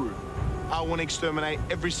Cuddle Crew. I want to exterminate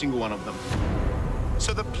every single one of them.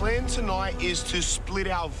 So the plan tonight is to split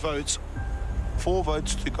our votes. 4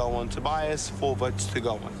 votes to go on Tobias, 4 votes to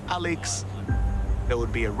go on Alex. There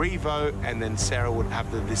would be a re-vote, and then Sarah would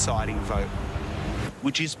have the deciding vote,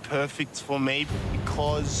 which is perfect for me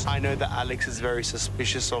because I know that Alex is very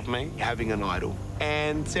suspicious of me having an idol.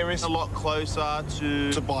 And Sarah's a lot closer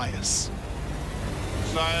to Tobias.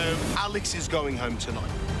 So Alex is going home tonight.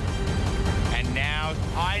 And now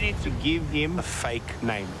I need to give him a fake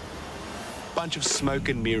name. Bunch of smoke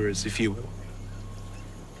and mirrors, if you will.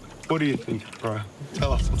 What do you think, bro?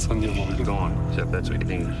 Tell us what's on your mind. Go on, if that's what you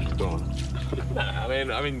think. Go on. No,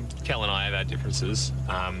 I mean, Kel and I have our differences.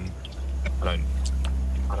 I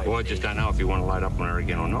just don't know if you want to load up on her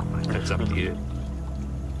again or not. That's up to you.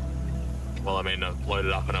 Well, I mean, I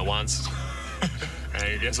loaded up on her once.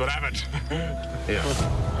 And guess what happened? Yeah.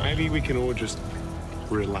 Maybe we can all just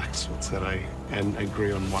relax for today and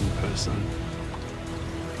agree on one person.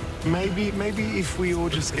 Maybe if we all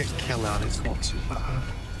just get Kel out, it's not too bad.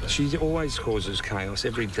 She always causes chaos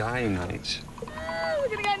every day, mate. We're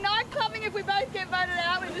gonna go night clubbing if we both get voted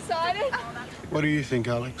out, we decided. What do you think,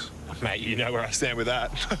 Alex? Mate, you know where I stand with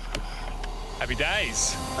that. Happy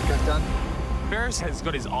days. Okay, done. Ferris has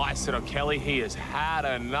got his eyes set on Kelly. He has had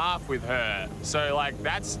enough with her. So, like,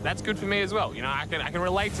 that's good for me as well. You know, I can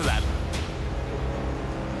relate to that.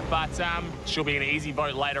 But she'll be an easy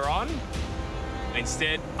vote later on.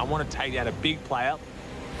 Instead, I want to take down a big player.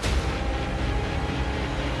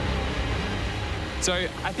 So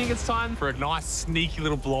I think it's time for a nice, sneaky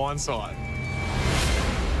little blindside.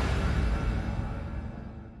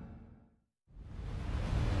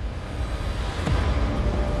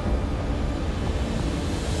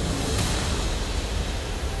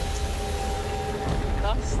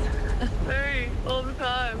 Dust. Very, all the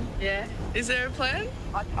time. Yeah. Is there a plan?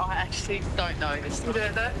 I actually don't know this time. You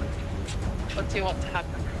don't know? What do you want to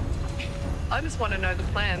happen? I just want to know the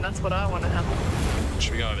plan. That's what I want to happen.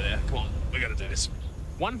 Should we go over there? Come on, we got to do this.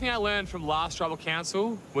 One thing I learned from last Tribal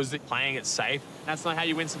Council was that playing it safe, that's not how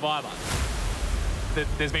you win Survivor.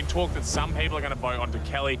 There's been talk that some people are going to vote onto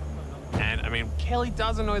Kelly, and I mean, Kelly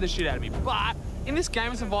doesn't know the shit out of me, but in this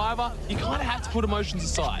game of Survivor, you kind of have to put emotions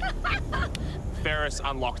aside. Ferris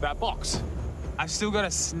unlocked that box. I've still got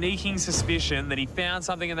a sneaking suspicion that he found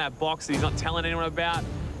something in that box that he's not telling anyone about.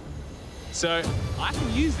 So I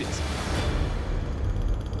can use this.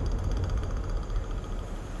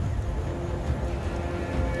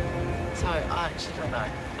 So I actually don't know.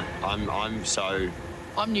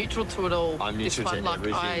 I'm neutral to it all. I'm neutral to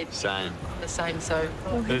everything. Same. The same, so.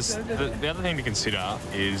 The other thing to consider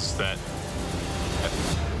is that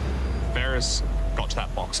Ferris got to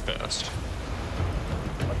that box first.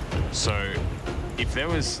 So if there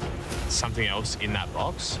was something else in that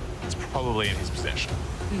box, it's probably in his possession.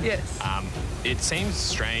 Yes. It seems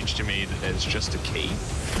strange to me that there's just a key.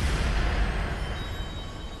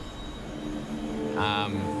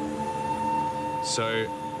 So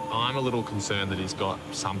I'm a little concerned that he's got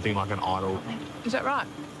something like an idol. Is that right?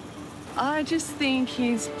 I just think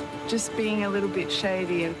he's just being a little bit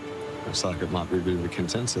shady and Looks like it might be a bit of a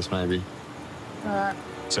consensus, maybe. All right.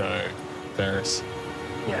 So, Ferris.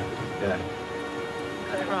 Yeah. Yeah.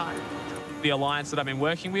 Right. The alliance that I've been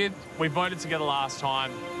working with, we voted together last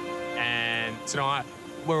time, and tonight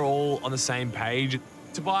we're all on the same page.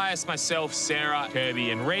 Tobias, myself, Sarah, Kirby,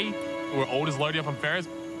 and Ree, we're all just loading up on Ferris.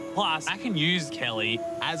 Plus, I can use Kelly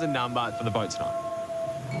as a number for the vote tonight.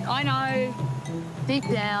 I know deep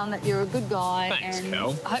down that you're a good guy. Thanks, and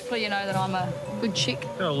Kel. hopefully you know that I'm a good chick.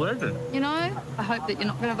 You're a legend. You know, I hope that you're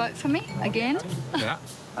not going to vote for me again. Yeah.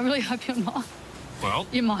 I really hope you're not. Well,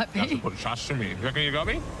 You might be. you have to put trust in me. You reckon you got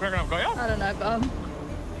me? You reckon I've got you? I don't know, Bob.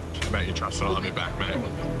 I bet you trust I'll have me back, mate.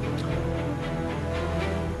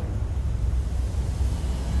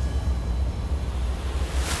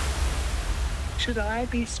 Should I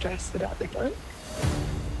be stressed about the vote?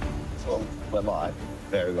 Well, we're live,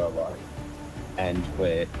 very well live, and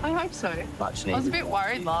we're I hope so. much I was a needed. bit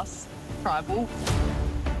worried last tribal.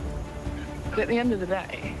 But at the end of the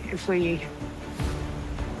day, if we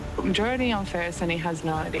put majority on Ferris and he has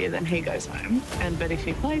no idea, then he goes home. But if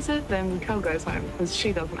he plays it, then Kel goes home because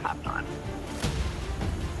she doesn't have time.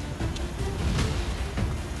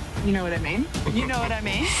 You know what I mean? You know what I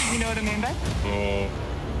mean? You know what I mean, babe? Oh.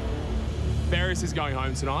 Ferris is going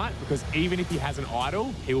home tonight because even if he has an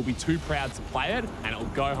idol, he will be too proud to play it and it'll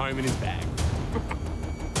go home in his bag.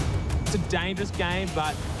 It's a dangerous game,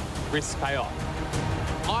 but risks pay off.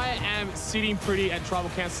 I am sitting pretty at tribal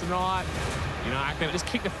council tonight. You know, I can just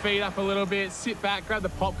kick the feet up a little bit, sit back, grab the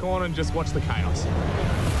popcorn and just watch the chaos.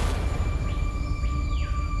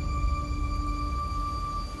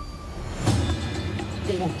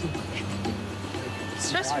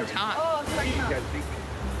 Stressful time.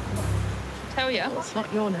 Tell ya, it's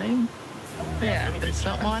not your name. Yeah, it's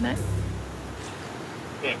not my name.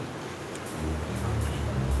 Yeah.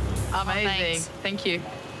 Amazing. Thank you.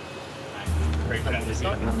 It's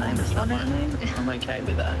not your name, it's not our name. I'm okay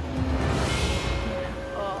with that.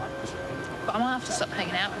 But I might have to stop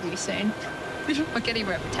hanging out with you soon. We're getting a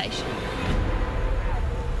reputation.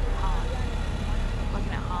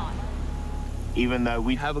 Working out hard. Even though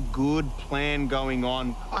we have a good plan going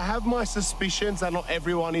on, I have my suspicions that not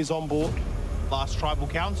everyone is on board. Last tribal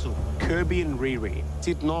council, Kirby and Riri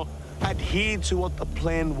did not adhere to what the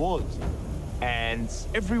plan was. And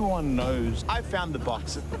everyone knows I found the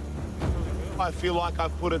boxes. I feel like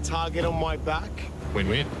I've put a target on my back.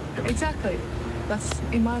 Win-win. Exactly. That's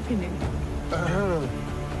in my opinion.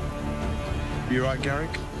 You right, Garrick?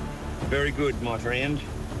 Very good, my friend.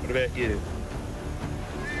 What about you?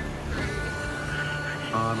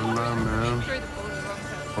 I don't know, man.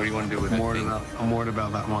 What do you want to do with that thing? I'm worried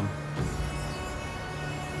about that one.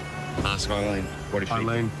 Ask Eileen. What is she?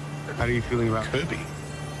 Eileen, how are you feeling about Kirby?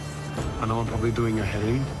 I know I'm probably doing your head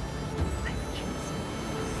in.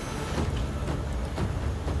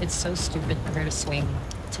 It's so stupid for her to swing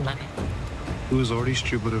tonight. It was already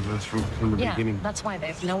stupid of her from the beginning. That's why they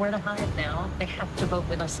have nowhere to hide now. They have to vote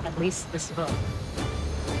with us at least this vote.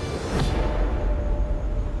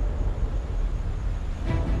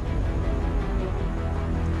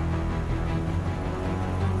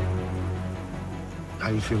 How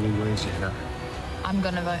are you feeling, Lindsay? I'm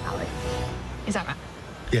going to vote Alex. Is that right?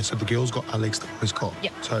 Yeah, so the girls got Alex, the boys got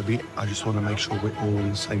Yep. Toby. I just want to make sure we're all on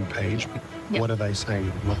the same page. Yep. What are they saying?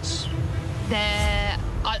 What's...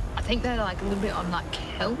 I think they're like a little bit on like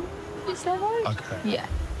Kel. Is that right? Okay. Yeah.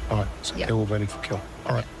 All right, so Yep. they're all voting for Kill.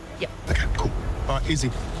 All right. Yep. Okay, cool. All right, easy.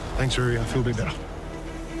 Thanks, Riri. I feel a bit better.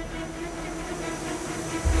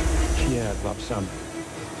 Yeah, I'd love some.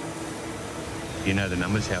 You know the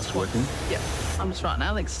numbers, how it's working? Yeah. I'm just writing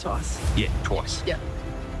Alex twice. Yeah, twice. Yeah.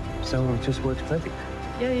 So it just works perfect.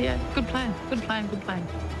 Yeah. Good plan. Good plan. Good plan.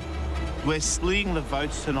 We're splitting the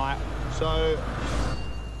votes tonight. So,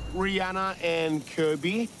 Rihanna and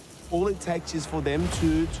Kirby, all it takes is for them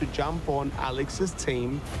to jump on Alex's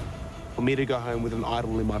team for me to go home with an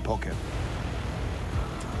idol in my pocket.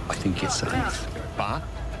 I think it's safe. But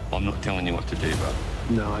I'm not telling you what to do, bro.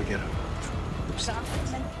 No, I get it.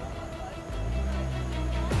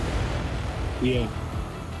 Yeah.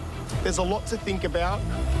 There's a lot to think about.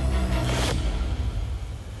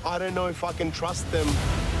 I don't know if I can trust them.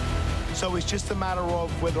 So it's just a matter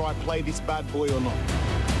of whether I play this bad boy or not.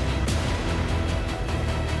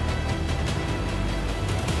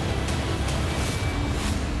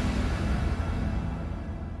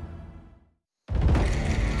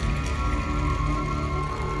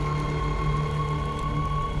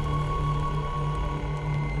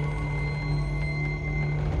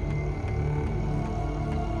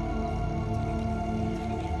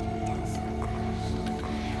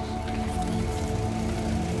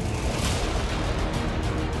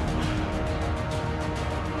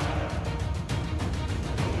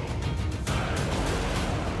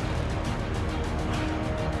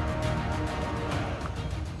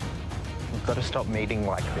 got to stop meeting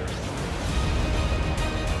like this.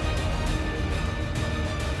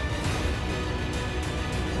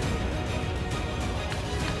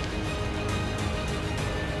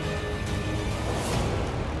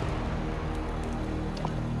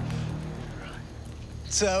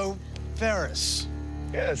 So, Ferris.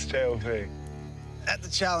 Yes, JLP. At the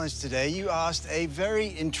challenge today, you asked a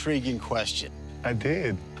very intriguing question. I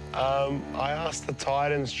did. I asked the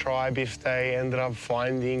Titans tribe if they ended up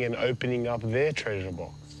finding and opening up their treasure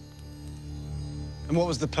box. And what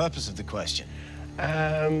was the purpose of the question?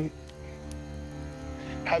 Have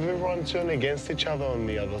everyone turn against each other on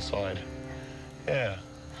the other side. Yeah.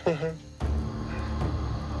 Did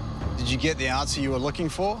you get the answer you were looking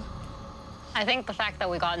for? I think the fact that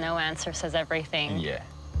we got no answer says everything. Yeah.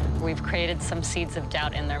 We've created some seeds of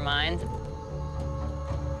doubt in their minds.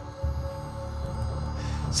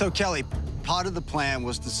 So, Kelly, part of the plan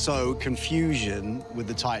was to sow confusion with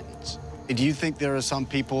the Titans. Do you think there are some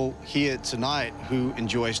people here tonight who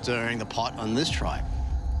enjoy stirring the pot on this tribe?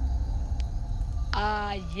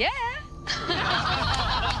 Yeah.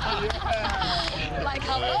 Like,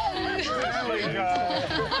 hello. There we go.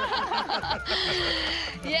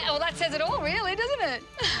 Yeah, well, that says it all, really, doesn't it?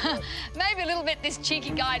 Maybe a little bit this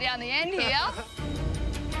cheeky guy down the end here.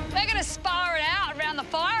 They're going to spar it out around the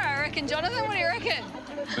fire, I reckon. Jonathan, what do you reckon?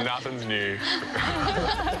 Nothing's new.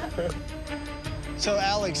 So,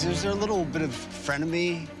 Alex, is there a little bit of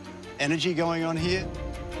frenemy energy going on here?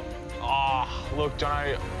 Oh, look,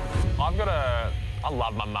 Jono, I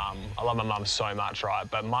love my mum. I love my mum so much, right?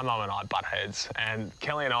 But my mum and I butt heads. And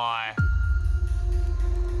Kelly and I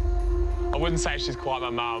wouldn't say she's quite my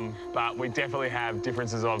mum, but we definitely have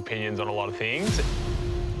differences of opinions on a lot of things.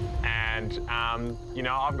 And, you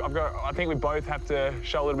know, I think we both have to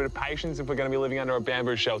show a little bit of patience if we're going to be living under a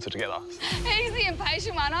bamboo shelter together. He's the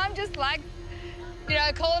impatient one. I'm just like, you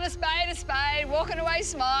know, calling a spade, walking away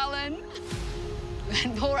smiling.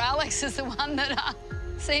 And poor Alex is the one that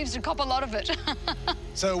seems to cop a lot of it.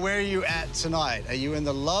 So where are you at tonight? Are you in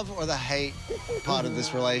the love or the hate part of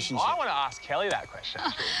this relationship? I want to ask Kelly that question.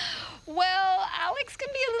 Well, Alex can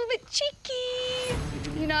be a little bit cheeky,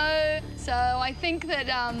 you know, so I think that...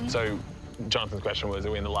 So Jonathan's question was,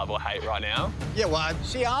 are we in the love or hate right now? Yeah, well,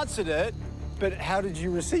 she answered it, but how did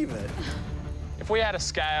you receive it? If we had a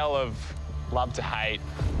scale of love to hate,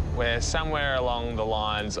 we're somewhere along the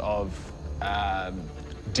lines of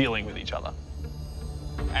dealing with each other.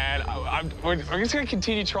 And we're just going to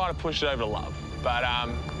continue trying to push it over to love, but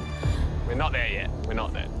we're not there yet. We're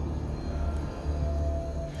not there.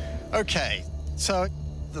 Okay, so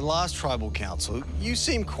the last tribal council, you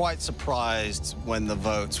seemed quite surprised when the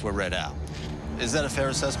votes were read out. Is that a fair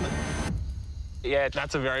assessment? Yeah,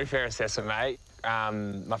 that's a very fair assessment, mate.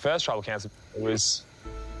 My first tribal council was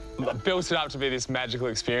built it up to be this magical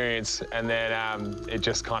experience, and then it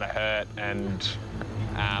just kind of hurt, and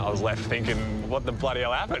I was left thinking, what the bloody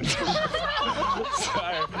hell happened?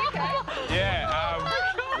 Yeah,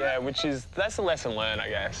 that's the lesson learned, I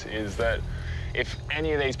guess, is that if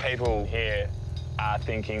any of these people here are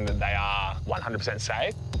thinking that they are 100%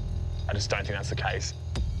 safe, I just don't think that's the case.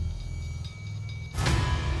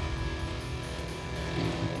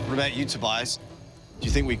 What about you, Tobias? Do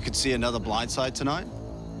you think we could see another blindside tonight?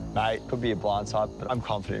 Mate, could be a blindside, but I'm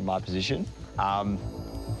confident in my position. I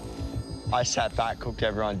sat back, cooked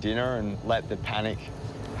everyone dinner, and let the panic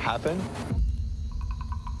happen.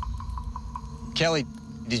 Kelly,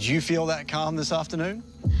 did you feel that calm this afternoon?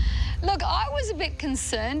 Look, I was a bit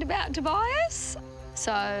concerned about Tobias.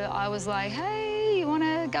 So I was like, hey, you want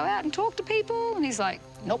to go out and talk to people? And he's like,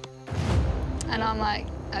 nope. And I'm like,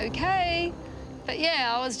 okay. But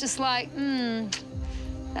yeah, I was just like,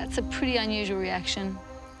 that's a pretty unusual reaction.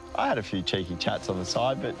 I had a few cheeky chats on the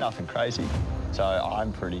side, but nothing crazy. So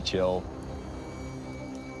I'm pretty chill.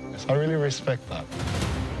 I really respect that.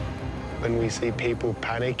 When we see people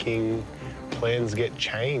panicking, plans get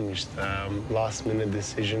changed, last-minute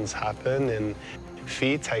decisions happen, and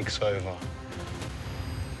fear takes over.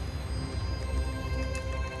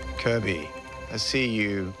 Kirby, I see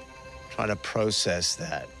you trying to process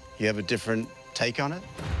that. You have a different take on it?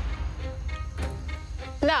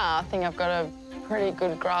 Nah, I think I've got a pretty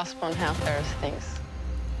good grasp on how Ferris thinks.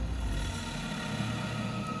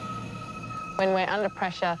 When we're under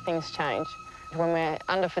pressure, things change. When we're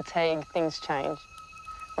under fatigue, things change.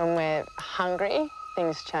 When we're hungry,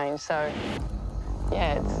 things change. So,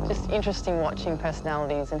 yeah, it's just interesting watching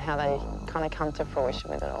personalities and how they kind of come to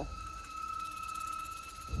fruition with it all.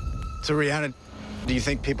 So, Rihanna, do you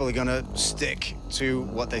think people are going to stick to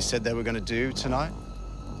what they said they were going to do tonight?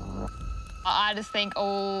 I just think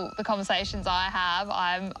all the conversations I have,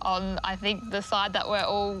 I'm on, I think, the side that we're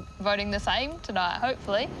all voting the same tonight,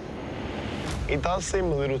 hopefully. It does seem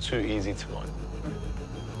a little too easy tonight.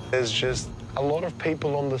 There's just a lot of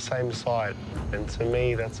people on the same side, and to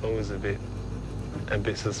me, that's always a bit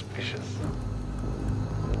suspicious.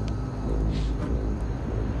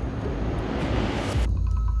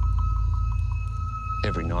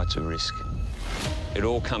 Every night's a risk. It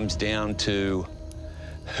all comes down to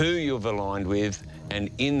who you've aligned with, and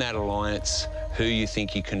in that alliance, who you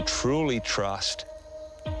think you can truly trust.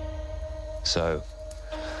 So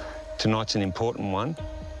tonight's an important one.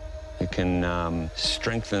 It can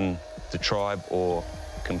strengthen the tribe or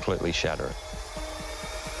completely shatter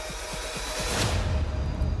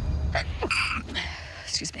it.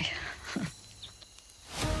 Excuse me.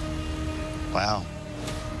 Wow.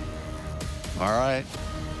 All right.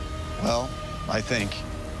 Well, I think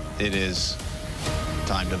it is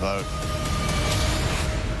time to vote.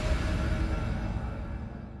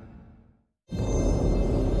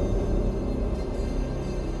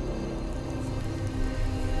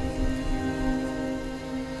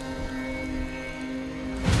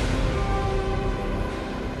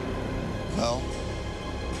 Well,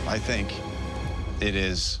 I think it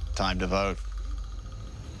is time to vote.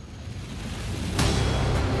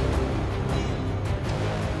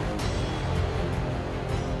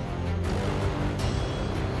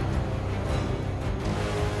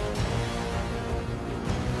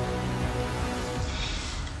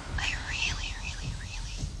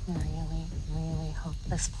 Really hope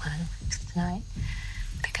this plan works tonight,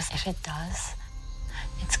 because if it does,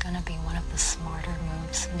 it's gonna be one of the smarter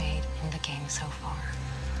moves made in the game so far.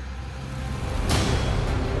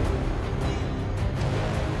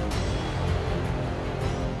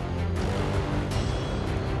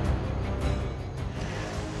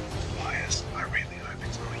 Elias, I really hope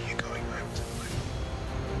it's not you going home tonight.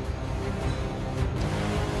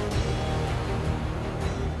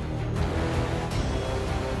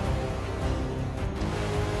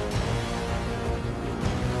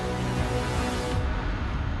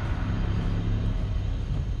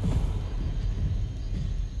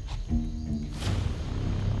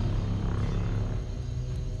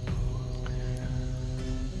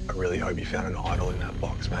 I really hope you found an idol in that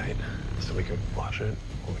box, mate, so we can flush it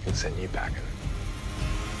or we can send you packing.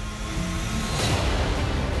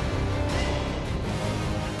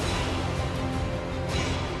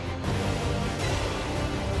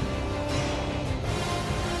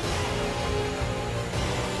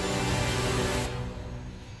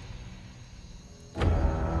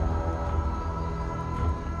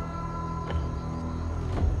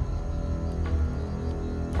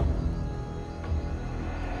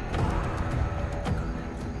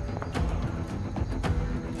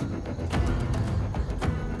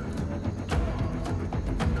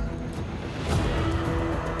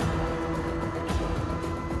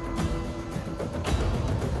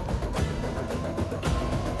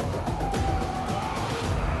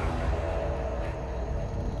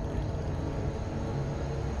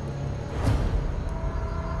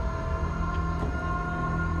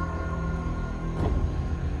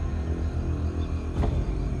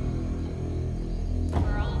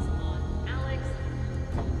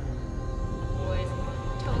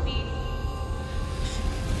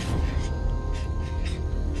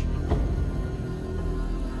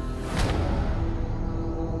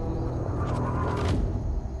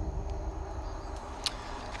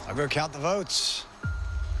 I'll go count the votes.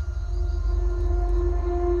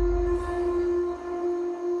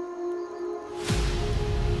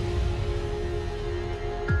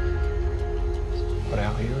 But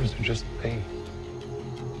out here, is it just me?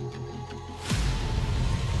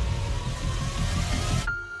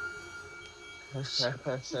 This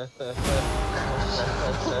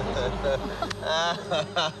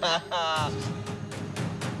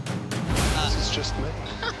is just me.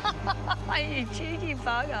 You cheeky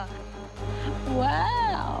bugger.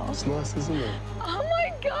 Wow. It's nice, isn't it? Oh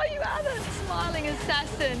my God, you are the smiling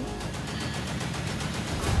assassin.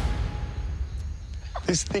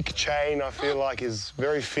 This thick chain, I feel like, is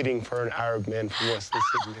very fitting for an Arab man from Western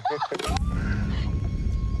Sydney.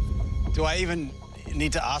 Do I even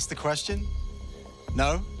need to ask the question?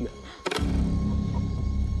 No? No.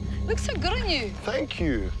 Looks so good on you. Thank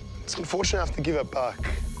you. It's unfortunate I have to give it back.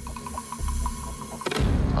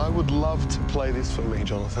 I would love to play this for me,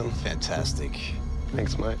 Jonathan. Fantastic.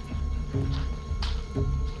 Thanks, mate.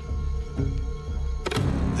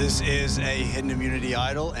 This is a hidden immunity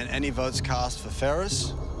idol, and any votes cast for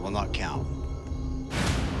Ferris will not count.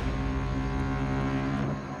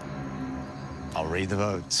 I'll read the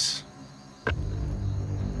votes.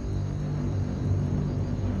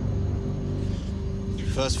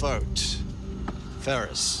 First vote,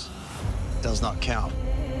 Ferris, does not count.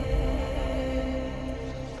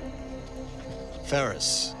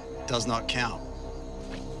 Ferris does not count.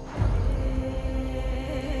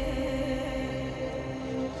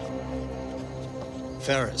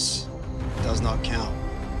 Ferris does not count.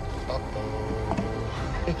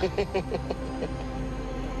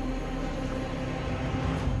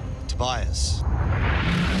 Tobias.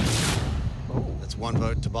 That's one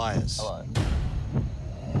vote, Tobias. Hello.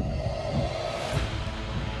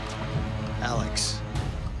 Alex.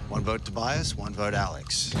 One vote, Tobias, one vote,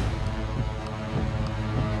 Alex.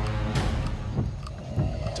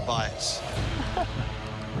 Tobias.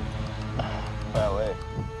 Ballet.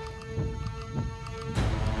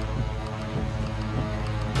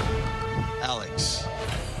 Alex.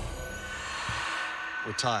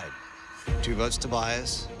 We're tied. 2 votes,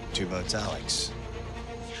 Tobias, 2 votes, Alex.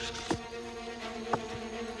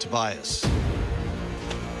 Tobias.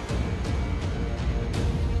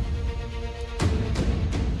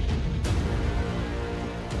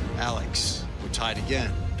 Alex. We're tied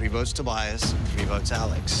again. 3 votes, Tobias, 3 votes,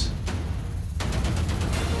 Alex.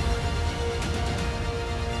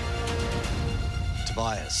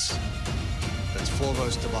 Tobias. That's 4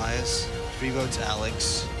 votes, Tobias, 3 votes,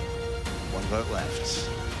 Alex, 1 vote left.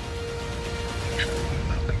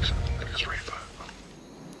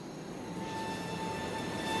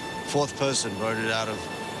 Fourth person voted out of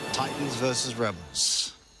Titans versus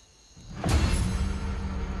Rebels.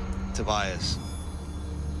 Tobias.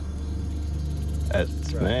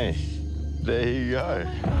 That's me. There you go.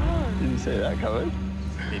 Didn't see that coming.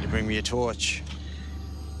 Need to bring me a torch.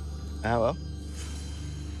 Ah, well.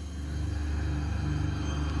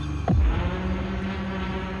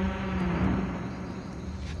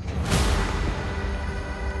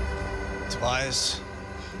 Tobias,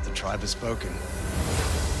 the tribe has spoken.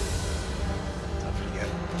 Time for you to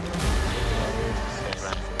go.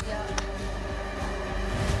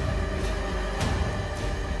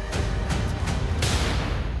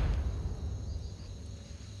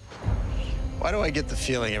 Why do I get the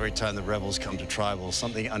feeling every time the Rebels come to Tribal,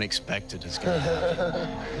 something unexpected is going to happen?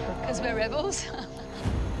 Because we're rebels.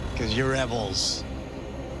 Because you're Rebels.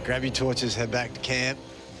 Grab your torches, head back to camp.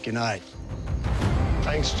 Good night.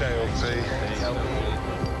 Thanks, JLT.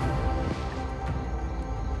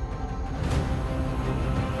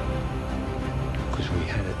 Because we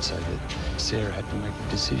had it so that Sarah had to make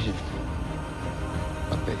a decision.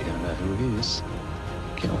 I bet you don't know who it is.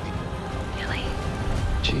 Can we? Really?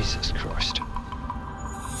 Jesus Christ.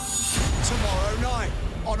 Tomorrow night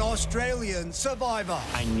on Australian Survivor.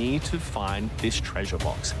 I need to find this treasure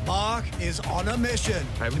box. Mark is on a mission.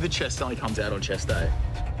 Maybe the chest only comes out on chest day.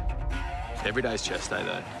 Every day's chest day,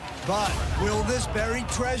 though. But will this buried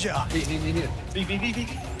treasure I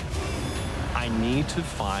need to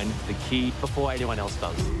find the key before anyone else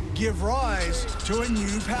does. give rise to a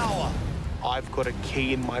new power? I've got a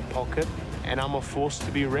key in my pocket, and I'm a force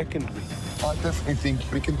to be reckoned with. I definitely think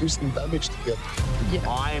we can do some damage together.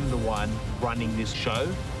 I am the one running this show,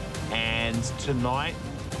 and tonight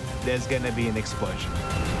there's going to be an explosion.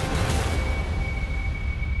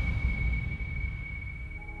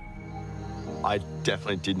 I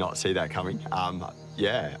definitely did not see that coming.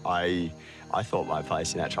 Yeah, I thought my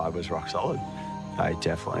place in that tribe was rock solid. They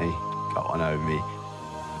definitely got one over me.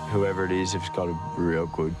 Whoever it is, has got a real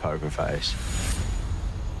good poker face.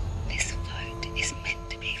 This vote is meant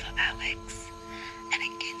to be for Alex and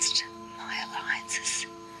against my alliances.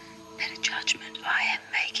 Better judgment, I am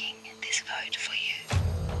making this vote for you.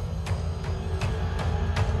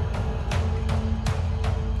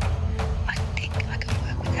 I think I can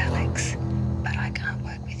work with Alex, but I can't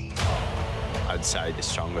work with you. I'd say the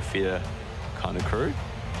stronger, fitter kind of crew.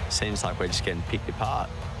 Seems like we're just getting picked apart.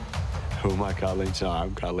 Who am I cuddling tonight?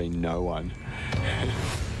 I'm cuddling no one.